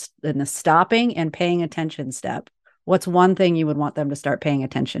 like we're in the stopping and paying attention step. What's one thing you would want them to start paying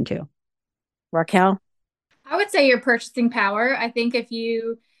attention to? Raquel? I would say your purchasing power. I think if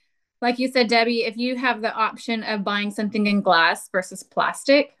you, like you said, Debbie, if you have the option of buying something in glass versus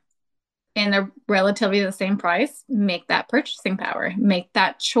plastic and they're relatively the same price, make that purchasing power, make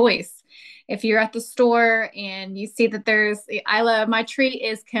that choice. If you're at the store and you see that my treat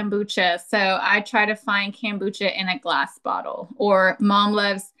is kombucha. So I try to find kombucha in a glass bottle. Or mom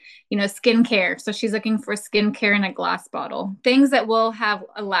loves, skincare. So she's looking for skincare in a glass bottle. Things that will have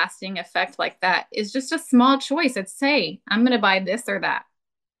a lasting effect like that is just a small choice. It's, hey, I'm going to buy this or that.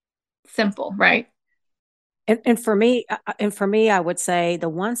 Simple, right? And for me, I would say the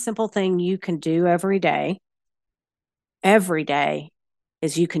one simple thing you can do every day,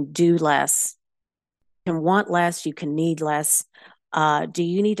 is you can do less. You can want less. You can need less. Do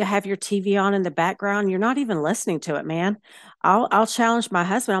you need to have your TV on in the background? You're not even listening to it, man. I'll challenge my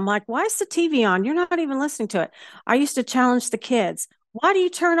husband. I'm like, why is the TV on? You're not even listening to it. I used to challenge the kids. Why do you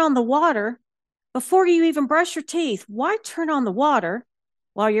turn on the water before you even brush your teeth? Why turn on the water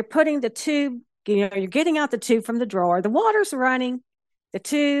while you're putting the tube, you're getting out the tube from the drawer, the water's running, the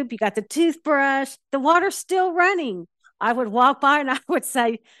tube, you got the toothbrush, the water's still running. I would walk by and I would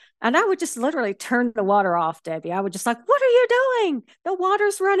say, and I would just literally turn the water off, Debbie. I would just like, what are you doing? The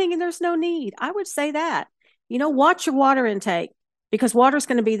water's running and there's no need. I would say that, watch your water intake, because water's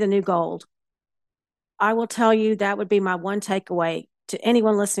going to be the new gold. I will tell you that would be my one takeaway to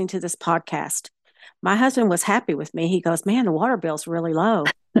anyone listening to this podcast. My husband was happy with me. He goes, man, the water bill's really low.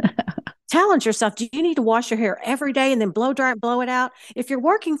 Challenge yourself. Do you need to wash your hair every day and then blow dry and blow it out? If you're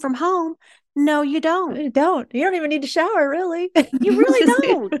working from home, no, you don't. You don't. You don't even need to shower, really. You really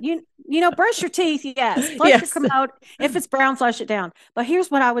don't. Brush your teeth, yes. Flush your commode. If it's brown, flush it down. But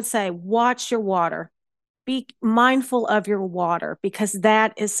here's what I would say. Watch your water. Be mindful of your water, because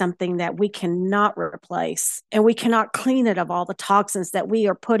that is something that we cannot replace, and we cannot clean it of all the toxins that we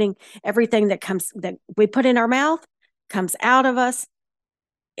are putting. Everything that we put in our mouth comes out of us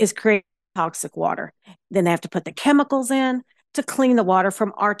is creating toxic water. Then they have to put the chemicals in to clean the water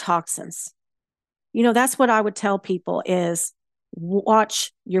from our toxins. That's what I would tell people is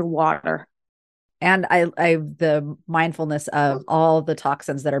watch your water. And I the mindfulness of all the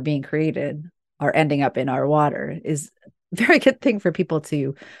toxins that are being created are ending up in our water is a very good thing for people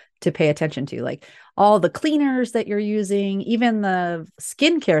to pay attention to. Like all the cleaners that you're using, even the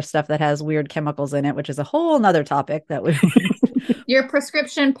skincare stuff that has weird chemicals in it, which is a whole nother topic that we your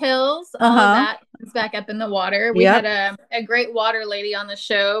prescription pills, all of that is back up in the water. We had a great water lady on the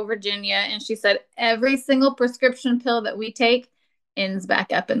show, Virginia, and she said every single prescription pill that we take ends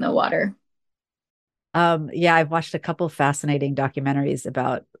back up in the water. I've watched a couple of fascinating documentaries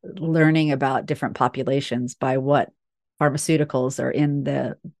about learning about different populations by what pharmaceuticals are in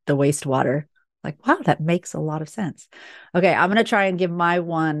the wastewater. Like, wow, that makes a lot of sense. Okay, I'm going to try and give my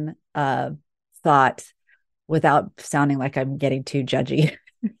one thought without sounding like I'm getting too judgy.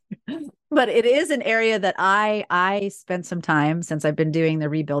 But it is an area that I spent some time since I've been doing the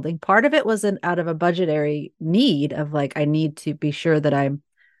rebuilding. Part of it was out of a budgetary need of like, I need to be sure that I'm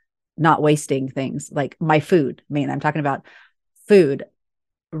not wasting things like my food. I mean, I'm talking about food,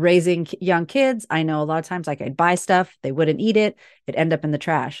 raising young kids. I know a lot of times like I'd buy stuff, they wouldn't eat it. It'd end up in the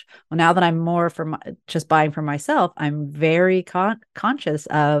trash. Well, now that I'm more just buying for myself, I'm very conscious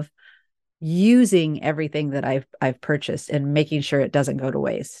of using everything that I've purchased and making sure it doesn't go to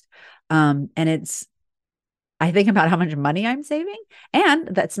waste. And I think about how much money I'm saving, and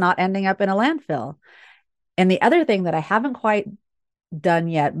that's not ending up in a landfill. And the other thing that I haven't quite done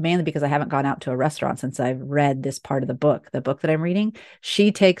yet, mainly because I haven't gone out to a restaurant since I've read this part of the book that I'm reading.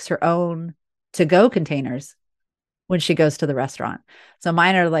 She takes her own to go containers when she goes to the restaurant. So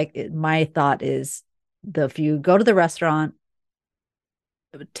mine are like, my thought is if you go to the restaurant,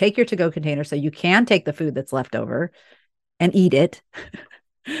 take your to go container so you can take the food that's left over and eat it.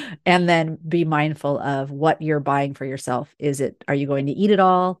 And then be mindful of what you're buying for yourself. Are you going to eat it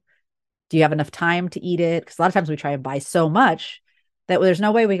all? Do you have enough time to eat it? Because a lot of times we try and buy so much that there's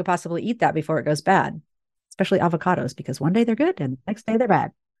no way we could possibly eat that before it goes bad, especially avocados, because one day they're good and the next day they're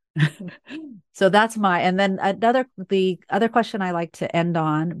bad. So that's and then the other question I like to end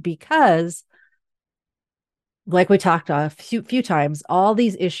on, because like we talked a few times, all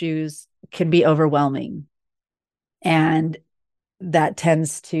these issues can be overwhelming. And that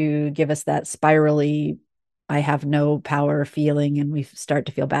tends to give us that spirally, I have no power feeling, and we start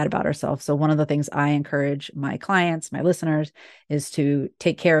to feel bad about ourselves. So one of the things I encourage my clients, my listeners, is to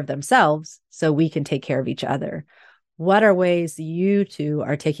take care of themselves so we can take care of each other. What are ways you two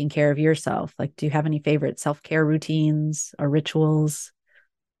are taking care of yourself? Like, do you have any favorite self-care routines or rituals?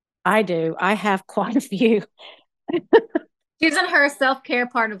 I do. I have quite a few. She's in her self-care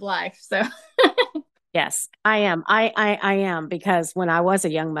part of life. So Yes, I am. I am, because when I was a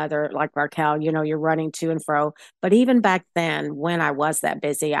young mother, like Raquel, you're running to and fro. But even back then, when I was that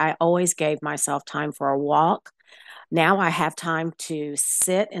busy, I always gave myself time for a walk. Now I have time to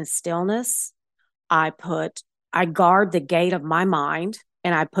sit in stillness. I put, I guard the gate of my mind,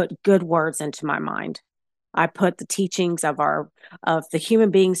 and I put good words into my mind. I put the teachings of the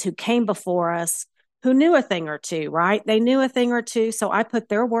human beings who came before us, who knew a thing or two, right? They knew a thing or two. So I put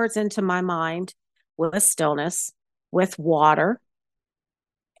their words into my mind with stillness, with water.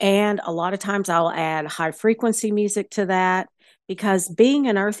 And a lot of times I'll add high frequency music to that, because being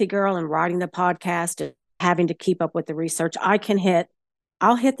an earthy girl and writing the podcast and having to keep up with the research, I'll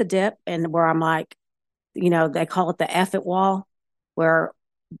hit the dip, and where I'm like, they call it the F it wall, where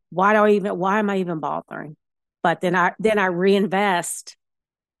why am I even bothering? But then I reinvest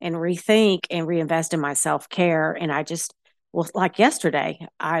and rethink and reinvest in my self-care. And well, like yesterday,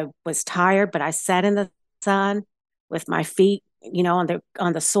 I was tired, but I sat in the sun with my feet, on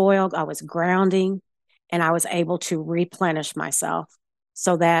the soil. I was grounding, and I was able to replenish myself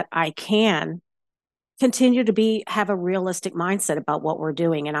so that I can continue to have a realistic mindset about what we're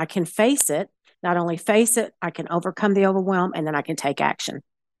doing, and I can face it. Not only face it, I can overcome the overwhelm, and then I can take action.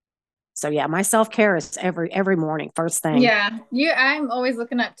 So yeah, my self-care is every morning, first thing. yeah, I'm always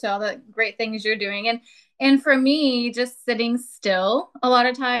looking up to all the great things you're doing. And for me, just sitting still. A lot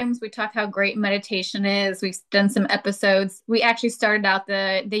of times we talk how great meditation is. We've done some episodes. We actually started out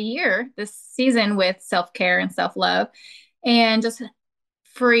this season with self-care and self-love, and just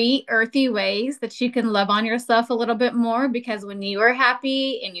free, earthy ways that you can love on yourself a little bit more, because when you are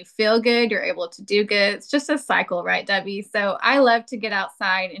happy and you feel good, you're able to do good. It's just a cycle, right, Debbie? So I love to get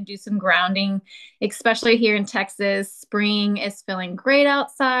outside and do some grounding, especially here in Texas. Spring is feeling great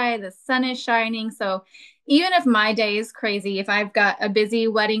outside, the sun is shining. So even if my day is crazy, if I've got a busy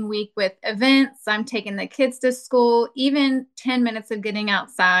wedding week with events, I'm taking the kids to school, even 10 minutes of getting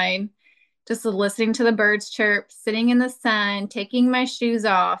outside, just listening to the birds chirp, sitting in the sun, taking my shoes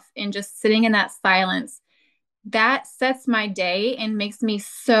off, and just sitting in that silence, that sets my day and makes me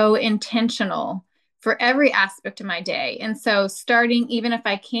so intentional for every aspect of my day. And so, starting, even if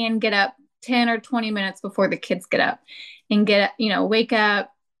I can get up 10 or 20 minutes before the kids get up, and wake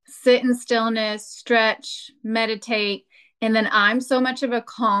up, sit in stillness, stretch, meditate. And then I'm so much of a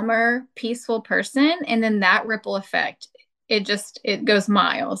calmer, peaceful person. And then that ripple effect, it goes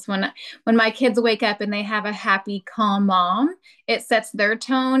miles. When my kids wake up and they have a happy, calm mom, it sets their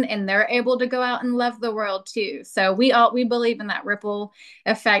tone, and they're able to go out and love the world too. So we believe in that ripple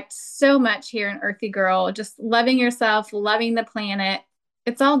effect so much here in Earthy Girl. Just loving yourself, loving the planet.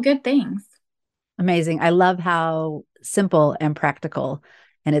 It's all good things. Amazing. I love how simple and practical.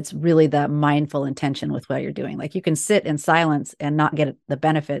 And it's really the mindful intention with what you're doing. Like, you can sit in silence and not get the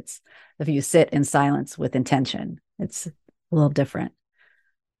benefits if you sit in silence with intention. It's a little different.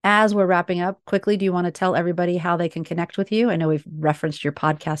 As we're wrapping up quickly, do you want to tell everybody how they can connect with you? I know we've referenced your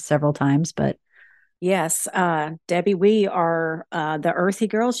podcast several times, but Yes, Debbie, we are the Earthy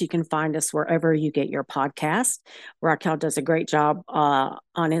Girls. You can find us wherever you get your podcast. Raquel does a great job on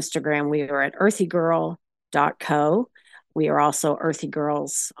Instagram. We are at earthygirl.co. We are also Earthy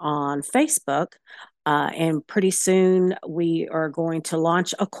Girls on Facebook. And pretty soon we are going to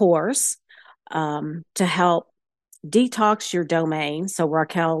launch a course to help detox your domain. So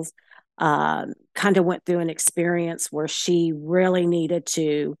Raquel's kind of went through an experience where she really needed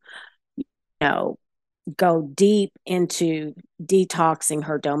to, you know, go deep into detoxing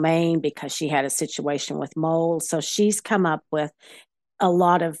her domain because she had a situation with mold. So she's come up with a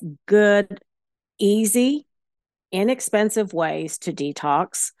lot of good, easy, inexpensive ways to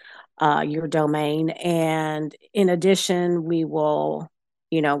detox your domain. And in addition, we're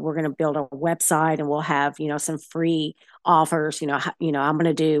going to build a website, and we'll have, some free offers. I'm going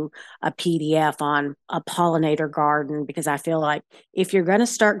to do a PDF on a pollinator garden, because I feel like if you're going to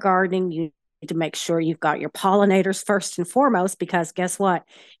start gardening, you need to make sure you've got your pollinators first and foremost, because guess what?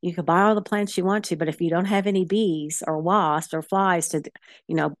 You can buy all the plants you want to, but if you don't have any bees or wasps or flies to,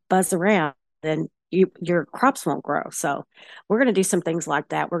 buzz around, then your crops won't grow. So we're going to do some things like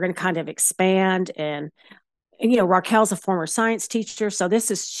that. We're going to kind of expand, and Raquel's a former science teacher, so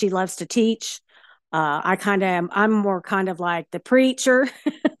she loves to teach. I'm more kind of like the preacher,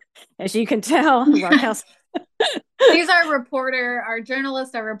 as you can tell. Raquel's She's our reporter, our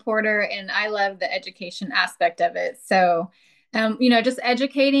journalist, our reporter, and I love the education aspect of it. So, just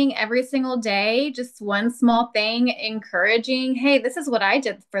educating every single day, just one small thing, encouraging, hey, this is what I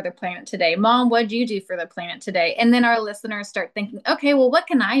did for the planet today. Mom, what did you do for the planet today? And then our listeners start thinking, okay, well, what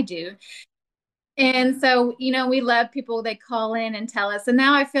can I do? And so, we love people that call in and tell us. And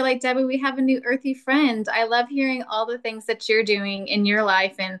now I feel like, Debbie, we have a new earthy friend. I love hearing all the things that you're doing in your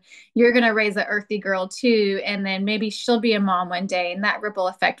life, and you're going to raise an earthy girl too. And then maybe she'll be a mom one day, and that ripple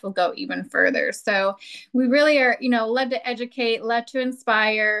effect will go even further. So we really are, love to educate, love to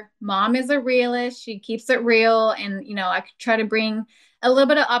inspire. Mom is a realist. She keeps it real. And, I try to bring a little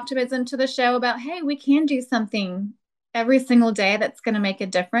bit of optimism to the show about, hey, we can do something every single day that's going to make a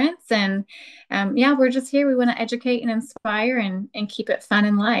difference. And we're just here. We want to educate and inspire and keep it fun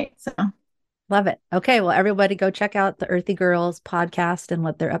and light. So Love it. Okay. Well, everybody go check out the Earthy Girls podcast and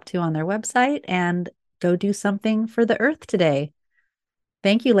what they're up to on their website, and go do something for the earth today.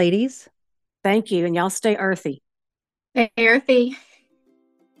 Thank you, ladies. Thank you. And y'all stay earthy. stay earthy.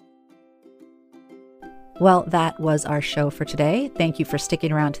 Well, that was our show for today. Thank you for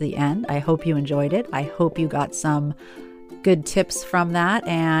sticking around to the end. I hope you enjoyed it. I hope you got some good tips from that.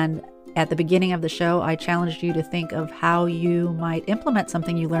 And at the beginning of the show, I challenged you to think of how you might implement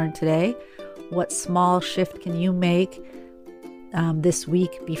something you learned today. What small shift can you make this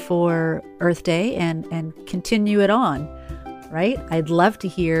week before Earth Day, and continue it on, right? I'd love to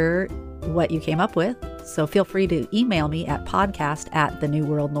hear what you came up with. So feel free to email me at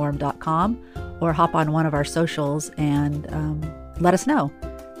podcast@thenewworldnorm.com, or hop on one of our socials and let us know.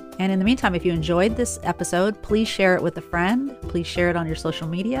 And in the meantime, if you enjoyed this episode, please share it with a friend. Please share it on your social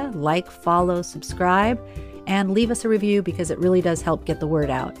media, like, follow, subscribe, and leave us a review, because it really does help get the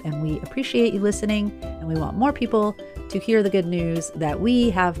word out. And we appreciate you listening, and we want more people to hear the good news that we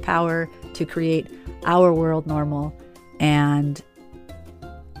have power to create our world normal and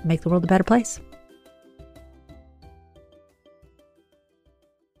make the world a better place.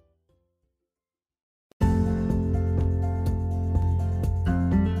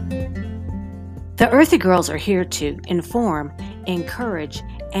 The Earthy Girls are here to inform, encourage,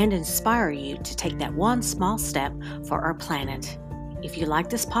 and inspire you to take that one small step for our planet. If you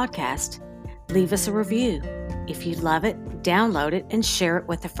like this podcast, leave us a review. If you love it, download it and share it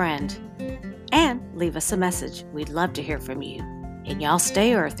with a friend. And leave us a message. We'd love to hear from you. And y'all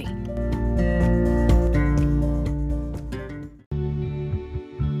stay earthy.